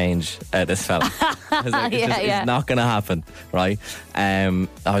any change out of this fella. I was like, it's not going to happen, right? I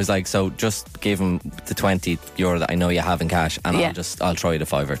was like, so just give him the €20 that I know you have in cash, and I'll try the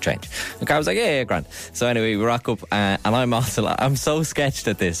 $5 change. And Carl was like, yeah, grand. So anyway, we rock up, and I'm so sketched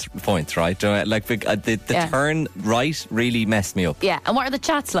at this point, right? Like the turn right really messed me up. Yeah, and what are the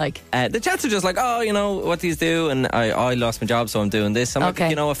chats like? The chats are just like, what do you do? And I lost my job, so I'm doing this. I'm like,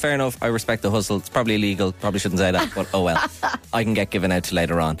 fair enough. I respect the hustle. It's probably illegal. Probably shouldn't say that, but oh well. I can get given out to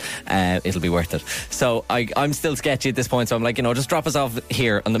later on. It'll be worth it. So I'm still sketchy at this point, so I'm like, just drop us off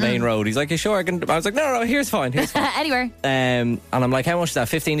here on the main road. He's like, you sure I can? I was like, no, here's fine. Anywhere. And I'm like, how much is that?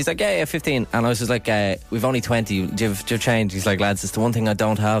 15? He's like, yeah, 15. And I was just like, we've only 20. Do you have change? He's like, lads, it's the one thing I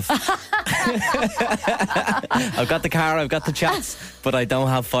don't have. I've got the car, I've got the chats, but I don't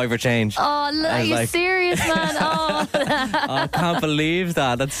have $5 change. Oh, look, are you serious, man? Oh. I can't believe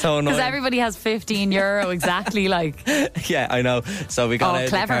that. That's so annoying. Because everybody has €15 exactly, like. Yeah, I know. So we got out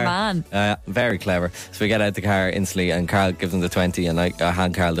clever the car. Man. Very clever. So we get out the car instantly, and Carl gives him the 20, and I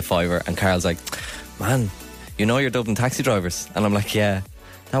hand Carl the $5, and Carl's like, man, you're Dublin taxi drivers. And I'm like, yeah,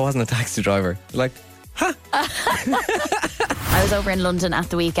 that wasn't a taxi driver. Like, huh? I was over in London at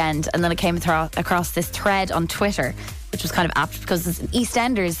the weekend, and then I came across this thread on Twitter, which was kind of apt because it's an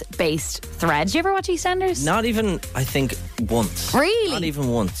EastEnders based thread. Did you ever watch EastEnders? Not even, I think, once. Really? Not even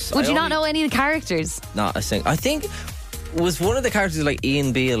once. Would you not know any of the characters? Not a single. I think was one of the characters like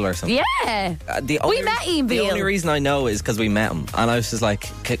Ian Beale or something. Yeah. We met Ian Beale. The only reason I know is because we met him, and I was just like,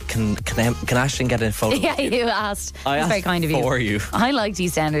 can Ashton get a photo? Yeah, you asked. I asked very kind of you. For you. I liked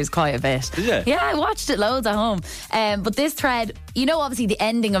EastEnders quite a bit. Did you? Yeah, I watched it loads at home. But this thread, obviously the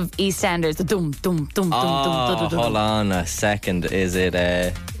ending of EastEnders, the dum dum dum dum dum. Hold on a second. Is it?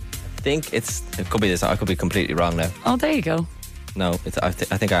 I think it could be this. I could be completely wrong now. Oh, there you go. No, I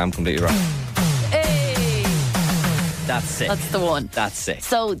think I am completely wrong. That's sick. That's the one. That's sick.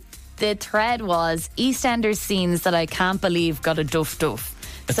 So the thread was EastEnders scenes that I can't believe got a duff.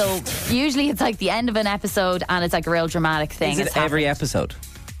 So usually it's like the end of an episode and it's like a real dramatic thing. Is it every episode?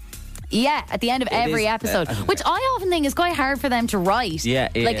 Yeah, at the end of every episode, which I often think is quite hard for them to write. Yeah.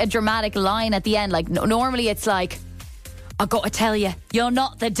 Like a dramatic line at the end. Like normally it's like, I gotta tell you, you're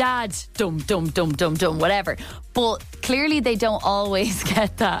not the dad. Dum dum dum dum dum. Whatever. But clearly they don't always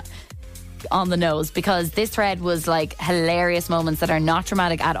get that on the nose, because this thread was like hilarious moments that are not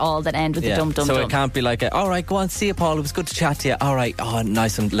dramatic at all that end with the dum dum so dum. it can't be like all right, go on, see you, Paul, it was good to chat to you, all right, oh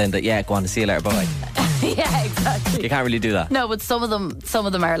nice one, Linda, yeah, go on, see you later, bye. Yeah, exactly. You can't really do that. No, but some of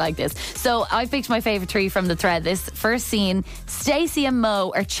them are like this. So I picked my favourite three from the thread. This first scene, Stacey and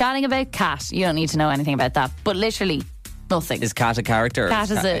Mo are chatting about Cat. You don't need to know anything about that, but literally nothing. Is Cat a character?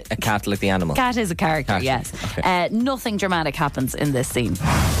 Cat is a cat like the animal? Cat is a character, yes. Okay. Nothing dramatic happens in this scene.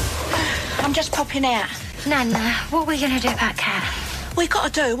 I'm just popping out. Nana, what are we going to do about Cat? We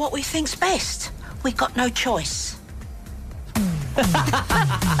got to do what we think's best. We got no choice.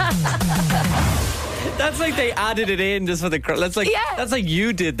 That's like they added it in just for the. That's like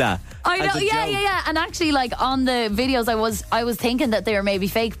you did that. I know, as a yeah, joke. yeah. And actually, like on the videos, I was thinking that they were maybe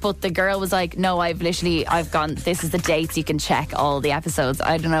fake, but the girl was like, "No, I've gone. This is the dates. You can check all the episodes."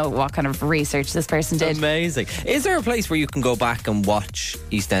 I don't know what kind of research this person did. Amazing. Is there a place where you can go back and watch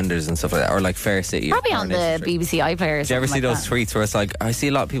EastEnders and stuff like that, or like Fair City? or Probably on the Coronation Street? BBC iPlayer. Or Do you ever see something like those that. tweets where it's like, I see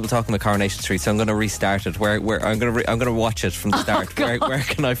a lot of people talking about Coronation Street, so I'm going to restart it. Where I'm going to watch it from the start. Where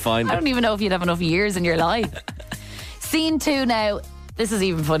can I find I it? don't even know if you'd have enough years in your life. Scene 2 now. This is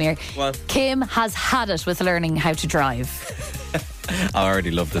even funnier. What? Kim has had it with learning how to drive. I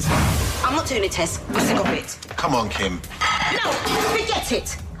already love this one. I'm not doing a test. I'm sick of it. Come on, Kim. No, forget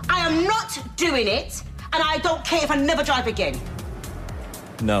it. I am not doing it, and I don't care if I never drive again.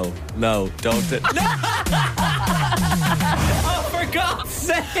 No, don't do it. No! Oh, for God's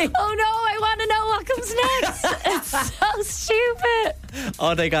sake! Oh no, I want to know what comes next. It's so stupid.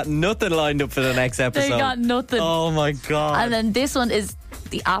 Oh, they got nothing lined up for the next episode. They got nothing. Oh my God. And then this one is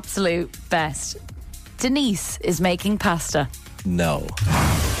the absolute best. Denise is making pasta. No.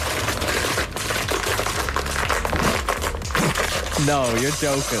 No, you're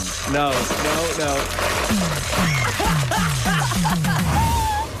joking. No.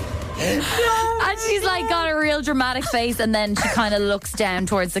 And she's like got a real dramatic face, and then she kind of looks down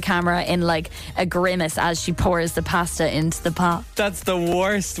towards the camera in like a grimace as she pours the pasta into the pot. That's the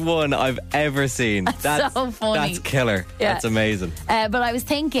worst one I've ever seen. That's so funny. That's killer. Yeah. That's amazing. But I was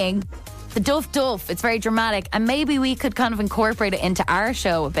thinking, the Duff, it's very dramatic, and maybe we could kind of incorporate it into our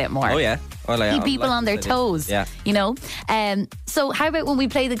show a bit more. Oh yeah. Well, Keep people on their toes. Yeah. You know? So how about when we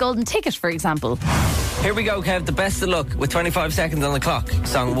play the golden ticket, for example? Here we go, Kev. The best of luck with 25 seconds on the clock.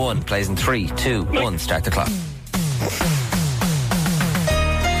 Song 1 plays in 3, 2, 1. Start the clock.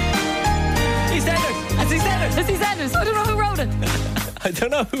 It's EastEnders. I don't know who wrote it. I don't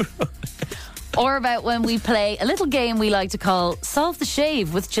know who wrote it. Or about when we play a little game we like to call Solve the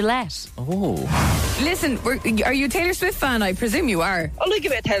Shave with Gillette. Oh. Listen, are you a Taylor Swift fan? I presume you are. I like a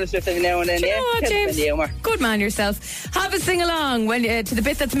bit of Taylor Swift every now and then. Do you know what, Taylor James? Swift humour. Good man yourself. Have a sing along to the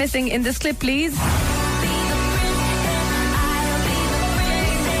bit that's missing in this clip, please.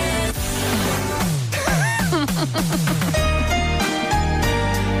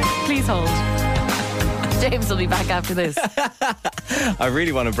 Please hold. James will be back after this. I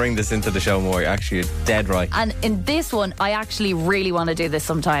really want to bring this into the show more. Actually, you're dead right. And in this one, I actually really want to do this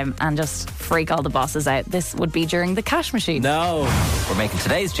sometime and just freak all the bosses out. This would be during the cash machine. No. We're making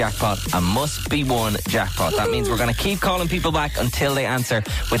today's jackpot a must-be-won jackpot. That means we're going to keep calling people back until they answer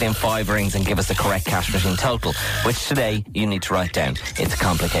within 5 rings and give us the correct cash machine total, which today you need to write down. It's a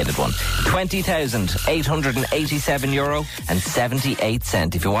complicated one.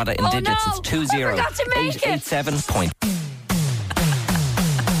 €20,887.78. If you want it in digits, no. it's 20887. Oh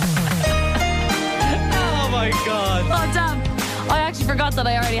my God. Oh, damn. I actually forgot that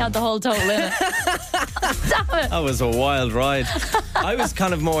I already had the whole total in it. Damn it. That was a wild ride. I was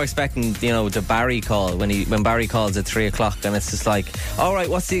kind of more expecting, the Barry call when Barry calls at 3 o'clock, and it's just like, all right,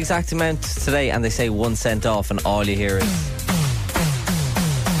 what's the exact amount today? And they say 1 cent off, and all you hear is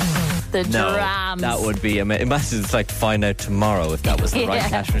the drams. That would be amazing. Imagine it's like find out tomorrow if that was the right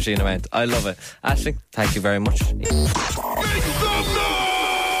cash machine amount. I love it. Aisling, thank you very much. It's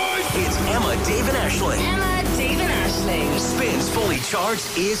Emma, Dave and Aisling. Emma, Dave and Aisling. Spins Fully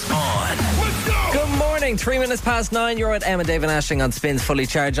Charged is on. Good morning. 3 minutes past 9. You're at Emma, Dave and Aisling on Spins Fully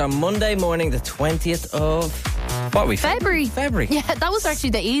Charged on Monday morning, the 20th of... What are we? February. Yeah, that was actually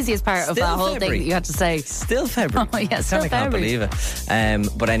the easiest part of Still that whole February. thing that you had to say. Still February. Oh, yeah, still I can't February. believe it.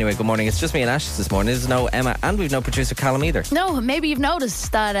 But anyway, good morning. It's just me and Ash this morning. There's no Emma, and we've no producer Callum either. No, maybe you've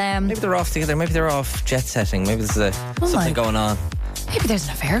noticed that... Maybe they're off together. Maybe they're off jet setting. Maybe there's something going on. Maybe there's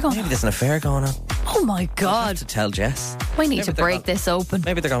an affair going on. Maybe there's an affair going on. Oh my God. To tell Jess. We need to break this open.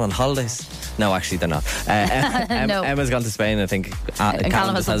 Maybe they're going on holidays. No, actually they're not. No. Emma's gone to Spain, I think. And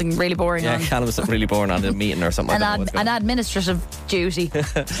Callum has something really boring on. Yeah, Callum has something really boring on a meeting or something. An administrative duty,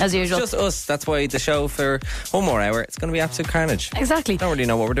 as usual. It's just us. That's why the show for one more hour, it's going to be absolute carnage. Exactly. Don't really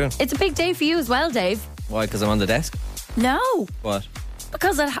know what we're doing. It's a big day for you as well, Dave. Why? Because I'm on the desk? No. What?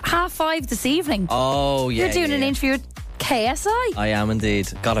 Because at 5:30 this evening. Oh, yeah. You're doing an interview with KSI. I am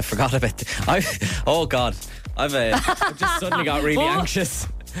indeed. God, I forgot about oh, God. I've just suddenly got really anxious.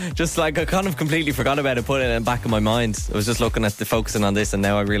 Just like I kind of completely forgot about it, put it in the back of my mind. I was just looking at focusing on this, and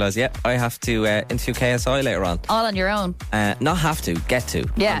now I realise, I have to interview KSI later on. All on your own. Not have to, get to.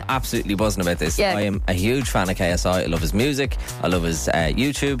 Yeah. I'm absolutely buzzing about this. Yeah. I am a huge fan of KSI. I love his music. I love his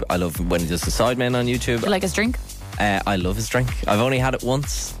YouTube. I love when he does the Sidemen on YouTube. You like his drink? I love his drink. I've only had it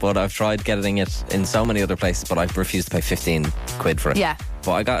once, but I've tried getting it in so many other places, but I've refused to pay 15 quid for it. Yeah.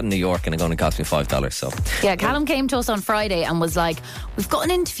 but I got it in New York and it only cost me $5. So Yeah, Callum came to us on Friday and was like, we've got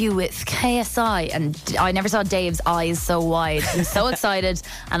an interview with KSI, and I never saw Dave's eyes so wide. He was so excited,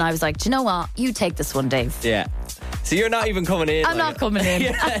 and I was like, do you know what? You take this one, Dave. yeah. So you're not even coming in. I'm not coming in.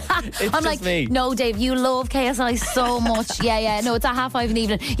 Yeah, it's I'm just like, me. no, Dave, you love KSI so much. Yeah. No, it's at 5:30 in the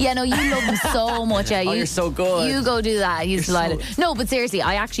evening. Yeah, no, you love him so much. Yeah, You're so good. You go do that. He's delighted. No, but seriously,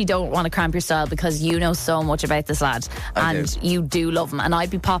 I actually don't want to cramp your style because you know so much about this lad, and you do love him. And I'd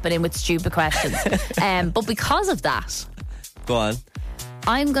be popping in with stupid questions. But because of that, Go on.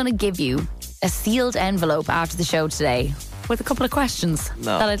 I'm going to give you a sealed envelope after the show today with a couple of questions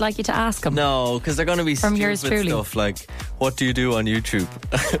that I'd like you to ask him. No, because they're going to be From stupid yours truly. stuff like, what do you do on YouTube?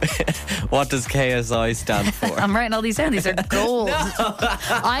 What does KSI stand for? I'm writing all these down. These are gold.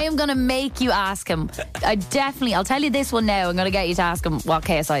 I am going to make you ask him. I'll tell you this one now. I'm going to get you to ask him what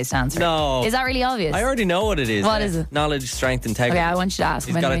KSI stands for. No. Is that really obvious? I already know what it is. What is it? Knowledge, strength, integrity. Okay, I want you to ask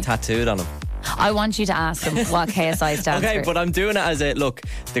him. He's got anyway. it tattooed on him. I want you to ask him what KSI stands Okay, for. but I'm doing it as a look.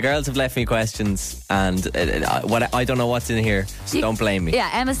 The girls have left me questions, and what I don't know what's in here, so don't blame me.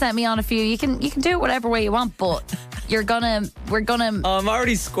 Yeah, Emma sent me on a few. You can do it whatever way you want, but we're gonna. Oh, I'm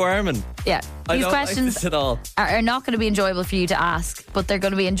already squirming. Yeah, I these don't like questions this at all. are not going to be enjoyable for you to ask, but they're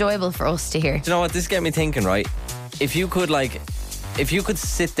going to be enjoyable for us to hear. Do you know what? This get me thinking, right? If you could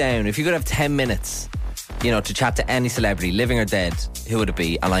sit down, if you could have 10 minutes, to chat to any celebrity, living or dead, who would it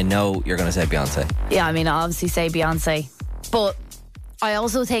be? And I know you're going to say Beyonce. Yeah, I mean, I obviously say Beyonce, but I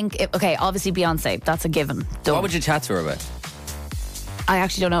also think, obviously Beyonce, that's a given. Done. What would you chat to her about? I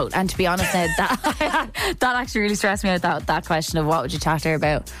actually don't know. And to be honest, Ned, that actually really stressed me out, that question of what would you chat to her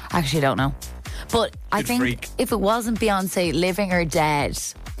about. I actually don't know. But I think freak. if it wasn't Beyonce, living or dead,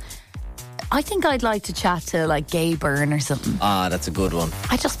 I think I'd like to chat to like Gay Byrne or something. Ah, that's a good one.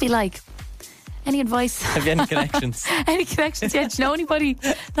 I'd just be like, any advice? Have you any connections? Any connections yet? Do you know anybody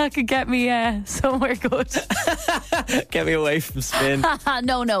that could get me somewhere good? Get me away from spin.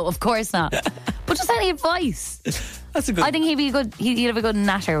 No, of course not. But just any advice. That's a good. I think he'd have a good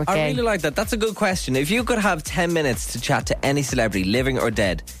natter with I Gay. really like that. That's a good question. If you could have 10 minutes to chat to any celebrity, living or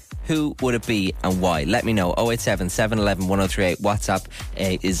dead, who would it be and why? Let me know. 087 711 1038. WhatsApp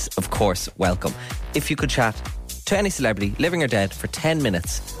is, of course, welcome. If you could chat to any celebrity, living or dead, for 10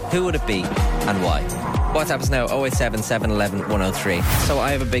 minutes, who would it be and why? WhatsApp is now 087 711 103. So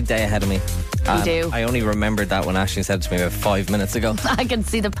I have a big day ahead of me. You do. I only remembered that when Aisling said it to me about 5 minutes ago. I can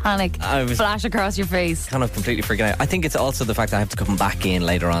see the panic flash across your face. Kind of completely freaking out. I think it's also the fact that I have to come back in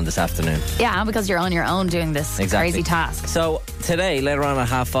later on this afternoon. Yeah, because you're on your own doing this crazy task. So today, later on at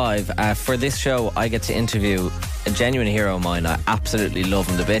 5:30, for this show, I get to interview a genuine hero of mine. I absolutely love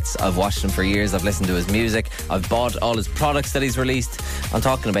him to bits. I've watched him for years. I've listened to his music. I've bought all his products that he's released. I'm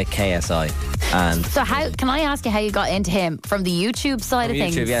talking about KSI. And so can I ask you how you got into him? From the YouTube side of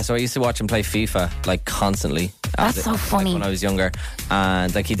things? YouTube, yeah. So I used to watch him play FIFA like constantly. That's so funny. When I was younger,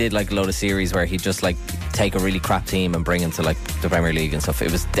 and like he did like a load of series where he'd just like take a really crap team and bring him to like the Premier League and stuff.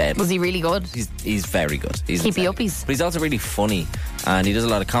 It was dead. Was he really good? He's very good. He's keepy uppies. But he's also really funny, and he does a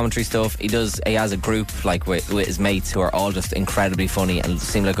lot of commentary stuff. He has a group like with his mates who are all just incredibly funny and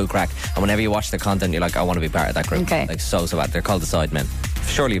seem like good crack. And whenever you watch their content, you're like, I want to be part of that group. Okay. Like so bad. They're called the Sidemen.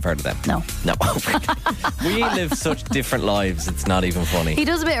 Surely you've heard of them. No. We live such different lives. It's not even funny. He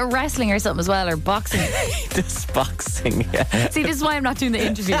does a bit of wrestling or something as well, or boxing. He does boxing. Yeah. See, this is why I'm not doing the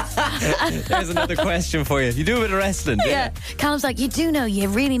interview. There's another question for you. You do a bit of wrestling, do Yeah. Callum's like, you do know, you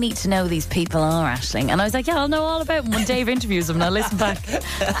really need to know these people are wrestling. And I was like, yeah, I'll know all about them when Dave interviews them and I'll listen back.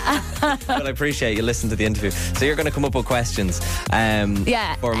 But I appreciate you listen to the interview. So you're going to come up with questions for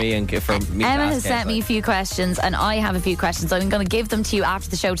me and for me. Emma has sent me a few questions and I have a few questions. I'm going to give them to you after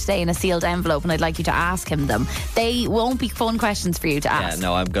the show today in a sealed envelope, and I'd like you to ask him them. They won't be fun questions for you to ask. Yeah,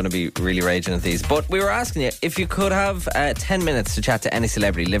 no, I'm going to be really raging at these. But we were asking you, if you could have 10 minutes to chat to any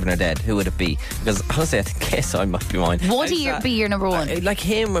celebrity, living or dead, who would it be? Because honestly, I think KSI might be mine. Would he be your number one? Like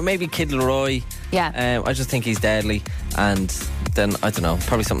him, or maybe Kid Leroy. Yeah. I just think he's deadly. And then, I don't know,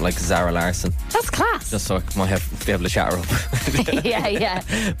 probably something like Zara Larsson. That's class. Just so I might be able to chat her up. Yeah.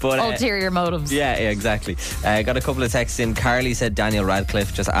 But ulterior motives. Yeah, exactly. Got a couple of texts in. Carly said Daniel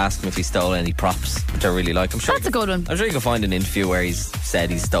Radcliffe. Just asked him if he stole any props, which I really like. I'm sure that's a good one. I'm sure you can find an interview where he's said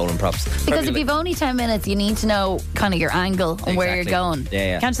he's stolen props. Because if you've only 10 minutes, you need to know kind of your angle and where you're going.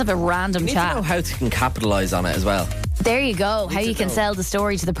 Yeah. You can't just have a random you need chat. to know how to capitalise on it as well. There you go. How you can sell the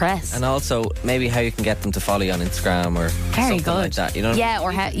story to the press. And also maybe how you can get them to follow you on Instagram or very something good. like that. You know? Yeah,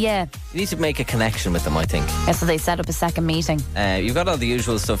 or you need to make a connection with them, I think. Yeah, so they set up a second meeting. You've got all the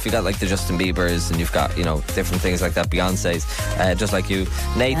usual stuff. You've got like the Justin Biebers and you've got, different things like that. Beyonce's, just like you.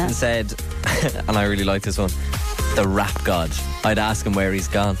 Nathan said, and I really like this one, the rap god, I'd ask him where he's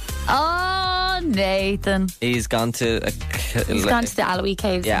gone. Oh, Nathan. He's gone to He's gone to the Allowee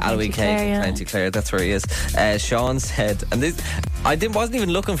Caves. Yeah, in Allowee County Clare, Caves in County Clare. That's where he is. Sean said, and this, wasn't even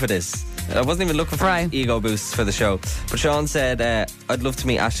looking for this. I wasn't even looking for ego boosts for the show. But Sean said, I'd love to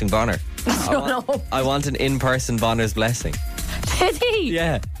meet Aisling Bonner. I want an in-person Bonner's blessing. Did he?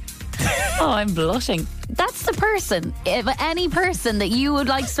 Yeah. Oh, I'm blushing. That's the person, any person that you would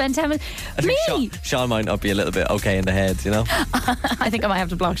like to spend 10 minutes. Me. Sean might not be a little bit okay in the head, you know. I think I might have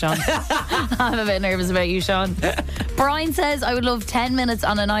to block Sean. I'm a bit nervous about you, Sean. Brian says, I would love 10 minutes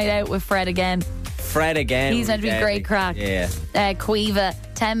on a night out with Fred again. Fred again. He's meant to be great crack. Yeah. Quiva,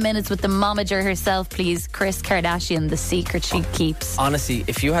 10 minutes with the momager herself, please. Kris Kardashian, the secret she keeps. Honestly,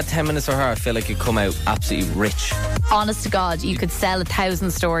 if you had 10 minutes with her, I feel like you'd come out absolutely rich. Honest to God, you could sell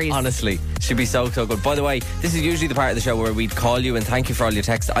 1,000 stories. Honestly, she'd be so good. By the way, this is usually the part of the show where we'd call you and thank you for all your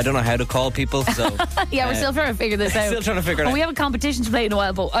texts. I don't know how to call people, so... Yeah, we're still trying to figure this out. Still trying to figure it out. We have a competition to play in a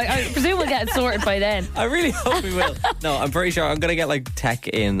while, but I presume we'll get it sorted by then. I really hope we will. No, I'm pretty sure I'm going to get like tech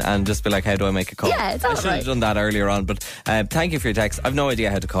in and just be like, how do I make a call? Yeah, it's all I should have done that earlier on, but thank you for your text. I've no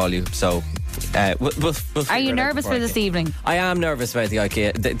idea how to call you, so we'll Are you nervous for this evening? I am nervous about the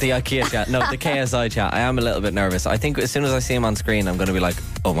IKEA chat. No, the KSI chat. I am a little bit nervous. I think as soon as I see him on screen, I'm going to be like,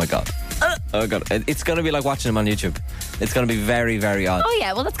 oh my God. Oh God. It's going to be like watching him on YouTube. It's going to be very, very odd. Oh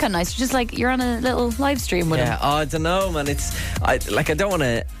yeah, well that's kind of nice. Just like you're on a little live stream with him. Yeah, I don't know, man. I don't want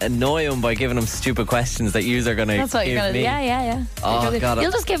to annoy him by giving him stupid questions that yous are going to give me. That's what you're going to do. Yeah. Oh God.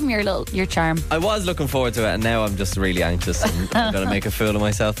 You'll just give him your charm. I was looking forward to it, and now I'm just really anxious. I'm going to make a fool of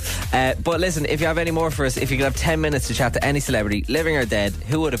myself. But listen, if you have any more for us, if you could have 10 minutes to chat to any celebrity, living or dead,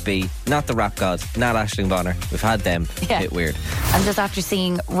 who would it be? Not the rap god, not Aisling Bonner. We've had them. Yeah. A bit weird. And just after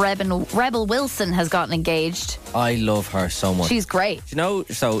seeing Rebel Wilson has gotten engaged. I love her so much. She's great. You know,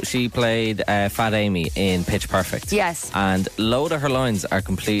 so she played Fat Amy in Pitch Perfect. Yes. And a load of her lines are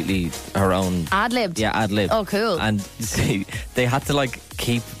completely her own. Ad-libbed. Yeah, ad-libbed. Oh, cool. And see, they had to like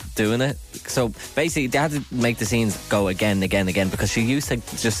keep doing it. So basically they had to make the scenes go again because she used to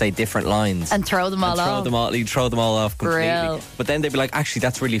just say different lines and throw them all off. You'd throw them all off completely. Real. But then they'd be like, actually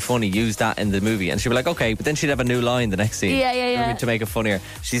that's really funny, use that in the movie, and she'd be like, okay, but then she'd have a new line the next scene. Yeah. To make it funnier.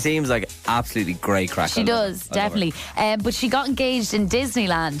 She seems like absolutely great crack. She does, definitely. But she got engaged in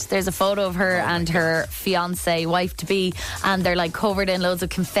Disneyland. There's a photo of her and her fiance, wife to be, and they're like covered in loads of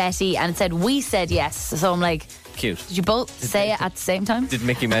confetti, and it said, "We said yes." So I'm like, cute. Did you both say it at the same time? Did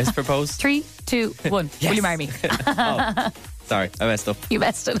Mickey Mouse propose? 3, 2, 1. Yes. Will you marry me? Oh, sorry, I messed up. You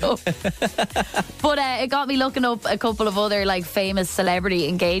messed it up. But it got me looking up a couple of other like famous celebrity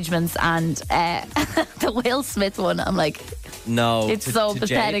engagements, and the Will Smith one, I'm like, no, it's so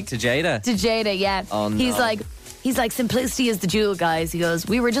pathetic. To Jada, yeah. Oh no. He's like, simplicity is the jewel, guys. He goes,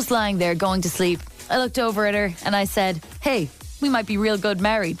 we were just lying there going to sleep. I looked over at her and I said, hey, we might be real good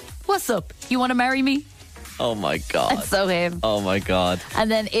married. What's up? You want to marry me? Oh my God. That's so him. Oh my God. And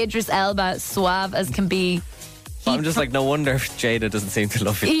then Idris Elba, suave as can be. I'm just like, no wonder Jada doesn't seem to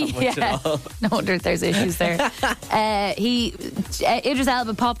love you that much at all. No wonder there's issues there. Idris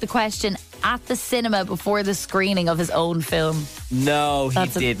Elba popped the question at the cinema before the screening of his own film. No, he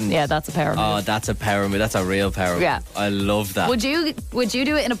didn't. Yeah, that's a power move. Oh, that's a power move. That's a real power move. Yeah. I love that. Would you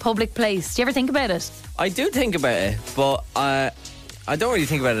do it in a public place? Do you ever think about it? I do think about it, but I don't really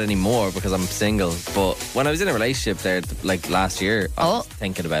think about it anymore because I'm single. But when I was in a relationship there, like last year, I was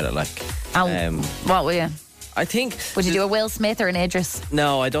thinking about it. Like, what were you? I think. Would you do a Will Smith or an Idris?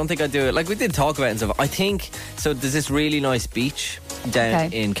 No, I don't think I'd do it. Like, we did talk about it and stuff. I think so. There's this really nice beach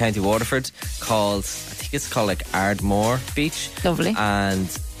down in County Waterford called, I think it's called like Ardmore Beach. Lovely. And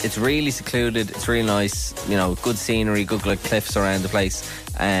it's really secluded. It's really nice. You know, good scenery, good like cliffs around the place.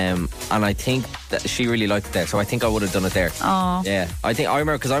 And I think that she really liked it there, so I think I would have done it there. Oh, yeah. I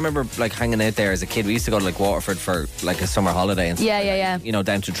remember like hanging out there as a kid. We used to go to like Waterford for like a summer holiday and stuff. Yeah. You know,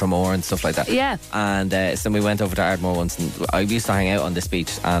 down to Tramore and stuff like that. Yeah. And so we went over to Ardmore once, and I used to hang out on this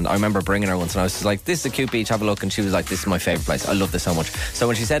beach. And I remember bringing her once, and I was just like, "This is a cute beach. Have a look." And she was like, "This is my favourite place. I love this so much." So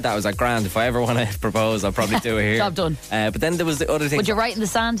when she said that, I was like, "Grand. If I ever want to propose, I'll probably do it here." Job done. But then there was the other thing. Would you write in the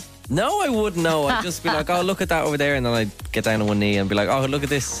sand? No, I wouldn't. No, I'd just be like, "Oh, look at that over there," and then I'd get down on one knee and be like, "Oh, look at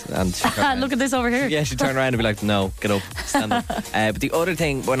this," and look at this over here. Yeah, she'd turn around and be like, "No, get up, stand up." But the other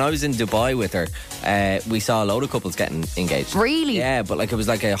thing, when I was in Dubai with her, we saw a load of couples getting engaged. Really? Yeah, but like it was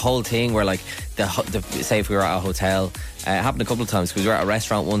like a whole thing where like say if we were at a hotel, it happened a couple of times because we were at a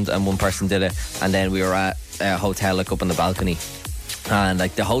restaurant and one person did it, and then we were at a hotel like up on the balcony, and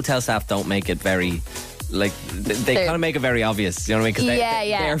like the hotel staff don't make it very like they kind of make it very obvious. You know what I mean?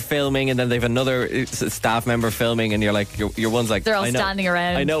 'Cause they're filming, and then they've another staff member filming, and you're like, your one's like, they're all standing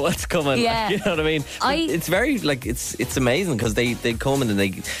around. I know what's coming. Yeah. Like, you know what I mean? It's very like it's amazing because they come and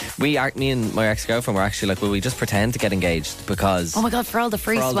then me and my ex-girlfriend were actually like, well, we just pretend to get engaged because oh my god, for all the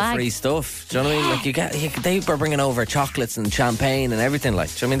free swag, all the free stuff. Do you know what I mean? Like they were bringing over chocolates and champagne and everything.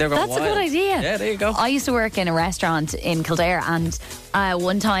 Like, do you know what I mean? They're going That's wild. a good idea. Yeah, there you go. I used to work in a restaurant in Kildare, and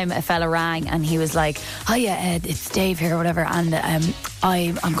one time a fella rang and he was like, hiya, it's Dave here or whatever, and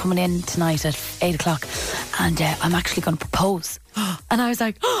I'm coming in tonight at 8 o'clock and I'm actually going to propose. And I was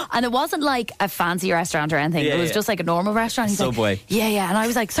like, and it wasn't like a fancy restaurant or anything. It was just like a normal restaurant. He's Subway. Like, yeah. And I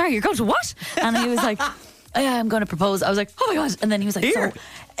was like, sorry, you're going to what? And he was like, yeah, I'm going to propose. I was like, oh my god. And then he was like, here?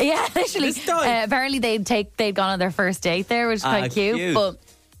 So, yeah, literally. Apparently they'd gone on their first date there, which is quite cute. But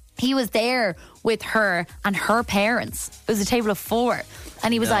he was there with her and her parents. It was a table of 4.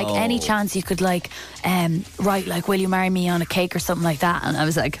 And he was like, any chance you could like write like, will you marry me on a cake or something like that? And I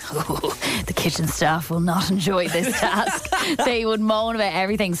was like, oh, the kitchen staff will not enjoy this task. They would moan about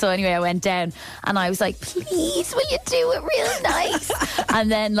everything. So anyway, I went down and I was like, please, will you do it real nice?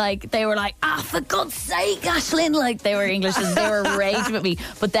 And then like they were like, for God's sake, Aisling. Like they were English and they were raging with me.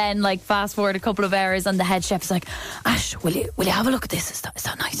 But then like fast forward a couple of hours and the head chef's like, Ash, will you have a look at this? Is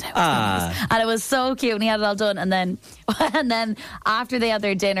that nice now? Nice? And it was so cute and he had it all done. And then after they had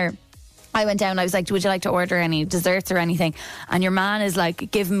their dinner, I went down. I was like, would you like to order any desserts or anything? And your man is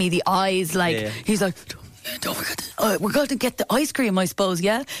like giving me the eyes, like he's like, don't forget we're going to get the ice cream, I suppose.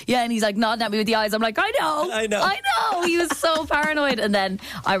 Yeah and he's like nodding at me with the eyes. I'm like, I know. He was so paranoid. And then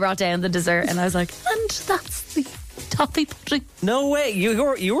I brought down the dessert and I was like, and that's the toffee pudding. No way. You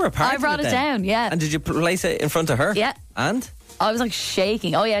were a part of it. I brought it down. And did you place it in front of her? Yeah. And I was like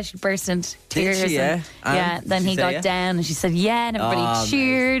shaking. Oh yeah, she burst into tears. Did she? Then he got down and she said and everybody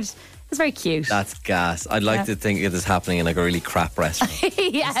cheered. It was very cute. That's gas. I'd like to think of this happening in like a really crap restaurant.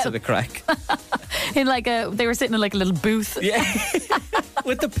 Yeah. Just to the crack. In like they were sitting in like a little booth. Yeah.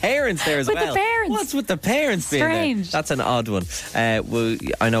 With the parents there as well. With the parents. What's with the parents being there? Strange. That's an odd one. Well,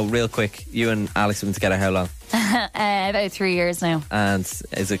 I know, real quick, you and Alex have been together how long? About 3 years now. And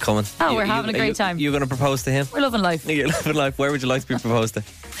is it coming? Oh, we're having a great time. You going to propose to him? We're loving life. You're loving life. Where would you like to be proposed to?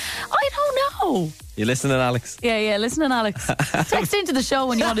 I don't know. You listening, Alex? Yeah, listening, Alex. Text into the show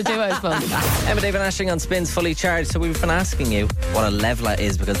when you want to do it, I suppose. Emma, David Aisling on Spins Fully Charged. So we've been asking you what a leveler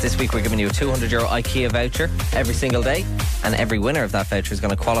is, because this week we're giving you a €200 IKEA voucher every single day, and every winner of that voucher is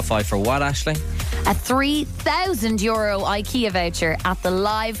going to qualify for what, Aisling? A €3,000 IKEA voucher at the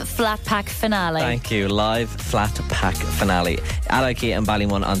live flat pack finale. Thank you. Live flat pack finale at IKEA in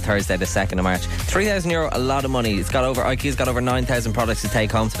Ballymun on Thursday the 2nd of March. €3,000, a lot of money. IKEA's got over 9,000 products to take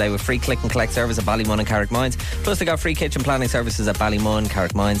home today with free click and collect service at Ballymun and Carrickmines. Plus they got free kitchen planning services at Ballymun,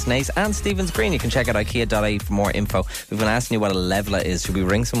 Carrickmines, Naas and Stephen's Green. You can check out IKEA.ie for more info. We've been asking you what a leveler is. Should we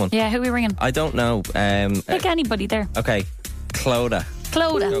ring someone? Yeah, who are we ringing? I don't know. Pick anybody there. Okay, Clodagh.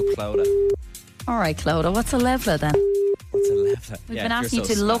 Clodagh. Clodagh. All right, Clodagh. What's a leveler then? What's a leveler? We've been asking you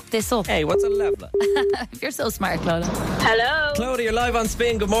to look this up. Hey, what's a leveler? If you're so smart, Clodagh. Hello. Clodagh, you're live on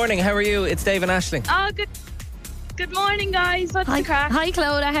Spin. Good morning. How are you? It's Dave and Aisling. Oh, good morning, guys. What's the crack? Hi,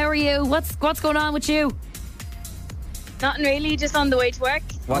 Clodagh. How are you? What's going on with you? Nothing really, just on the way to work.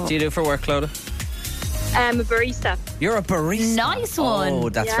 What do you do for work, Clodagh? I'm a barista. You're a barista? Nice one. Oh,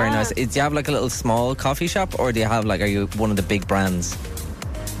 that's very nice. Do you have like a little small coffee shop, or do you have are you one of the big brands?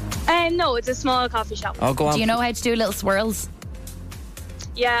 No, it's a small coffee shop. Oh, go on. Do you know how to do little swirls?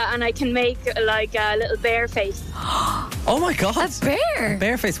 Yeah, and I can make like a little bear face. Oh my God. A bear? A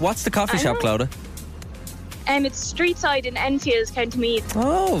bear face. What's the coffee shop, Clodagh? It's street side in Enfield, County Meath.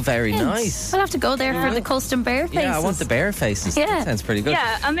 Oh, very nice. I'll have to go there for the custom bear faces. Yeah, I want the bear faces. Yeah. That sounds pretty good.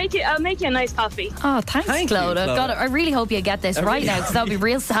 Yeah, I'll make you a nice coffee. Oh, thanks, Clodagh. God, I really hope you get this right now, because that would be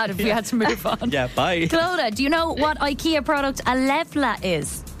real sad if we had to move on. Yeah, bye. Clodagh, do you know what IKEA product a leveler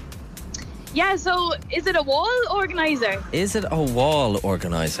is? Yeah, so is it a wall organizer? Is it a wall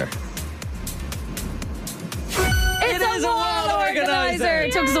organizer? It is a wall organizer.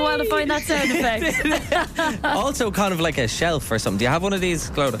 It took us a while to find that sound effect. Also kind of like a shelf or something. Do you have one of these,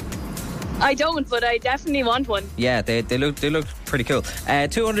 Clodagh? I don't, but I definitely want one. Yeah, they look pretty cool.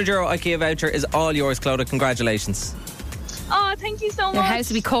 €200 IKEA voucher is all yours, Clodagh. Congratulations. Oh, thank you so much. Your house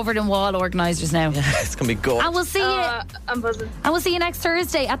will be covered in wall organisers now. Yeah, it's going to be good. And we'll see you. I'm buzzing. And we'll see you next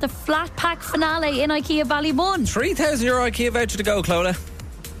Thursday at the flat pack finale in IKEA Ballymun. €3,000 IKEA voucher to go, Clodagh.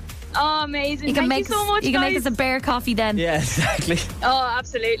 Oh, amazing. Thank you so much, You can guys. make us a bear coffee then. Yeah, exactly. Oh,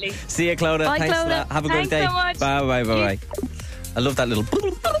 absolutely. See you, Clodagh. Bye, Thanks Clodagh. for that. Have a great day. Thanks so much. Bye. I love that little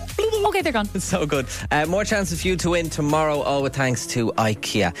Okay, they're gone. It's so good. More chances for you to win tomorrow, all with thanks to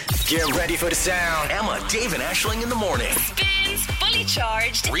IKEA. Get ready for the sound. Emma, Dave and Aisling in the morning. Spins Fully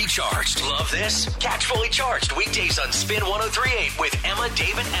Charged. Recharged. Love this? Catch Fully Charged weekdays on Spin 103.8 with Emma,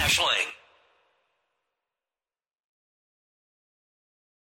 Dave and Aisling.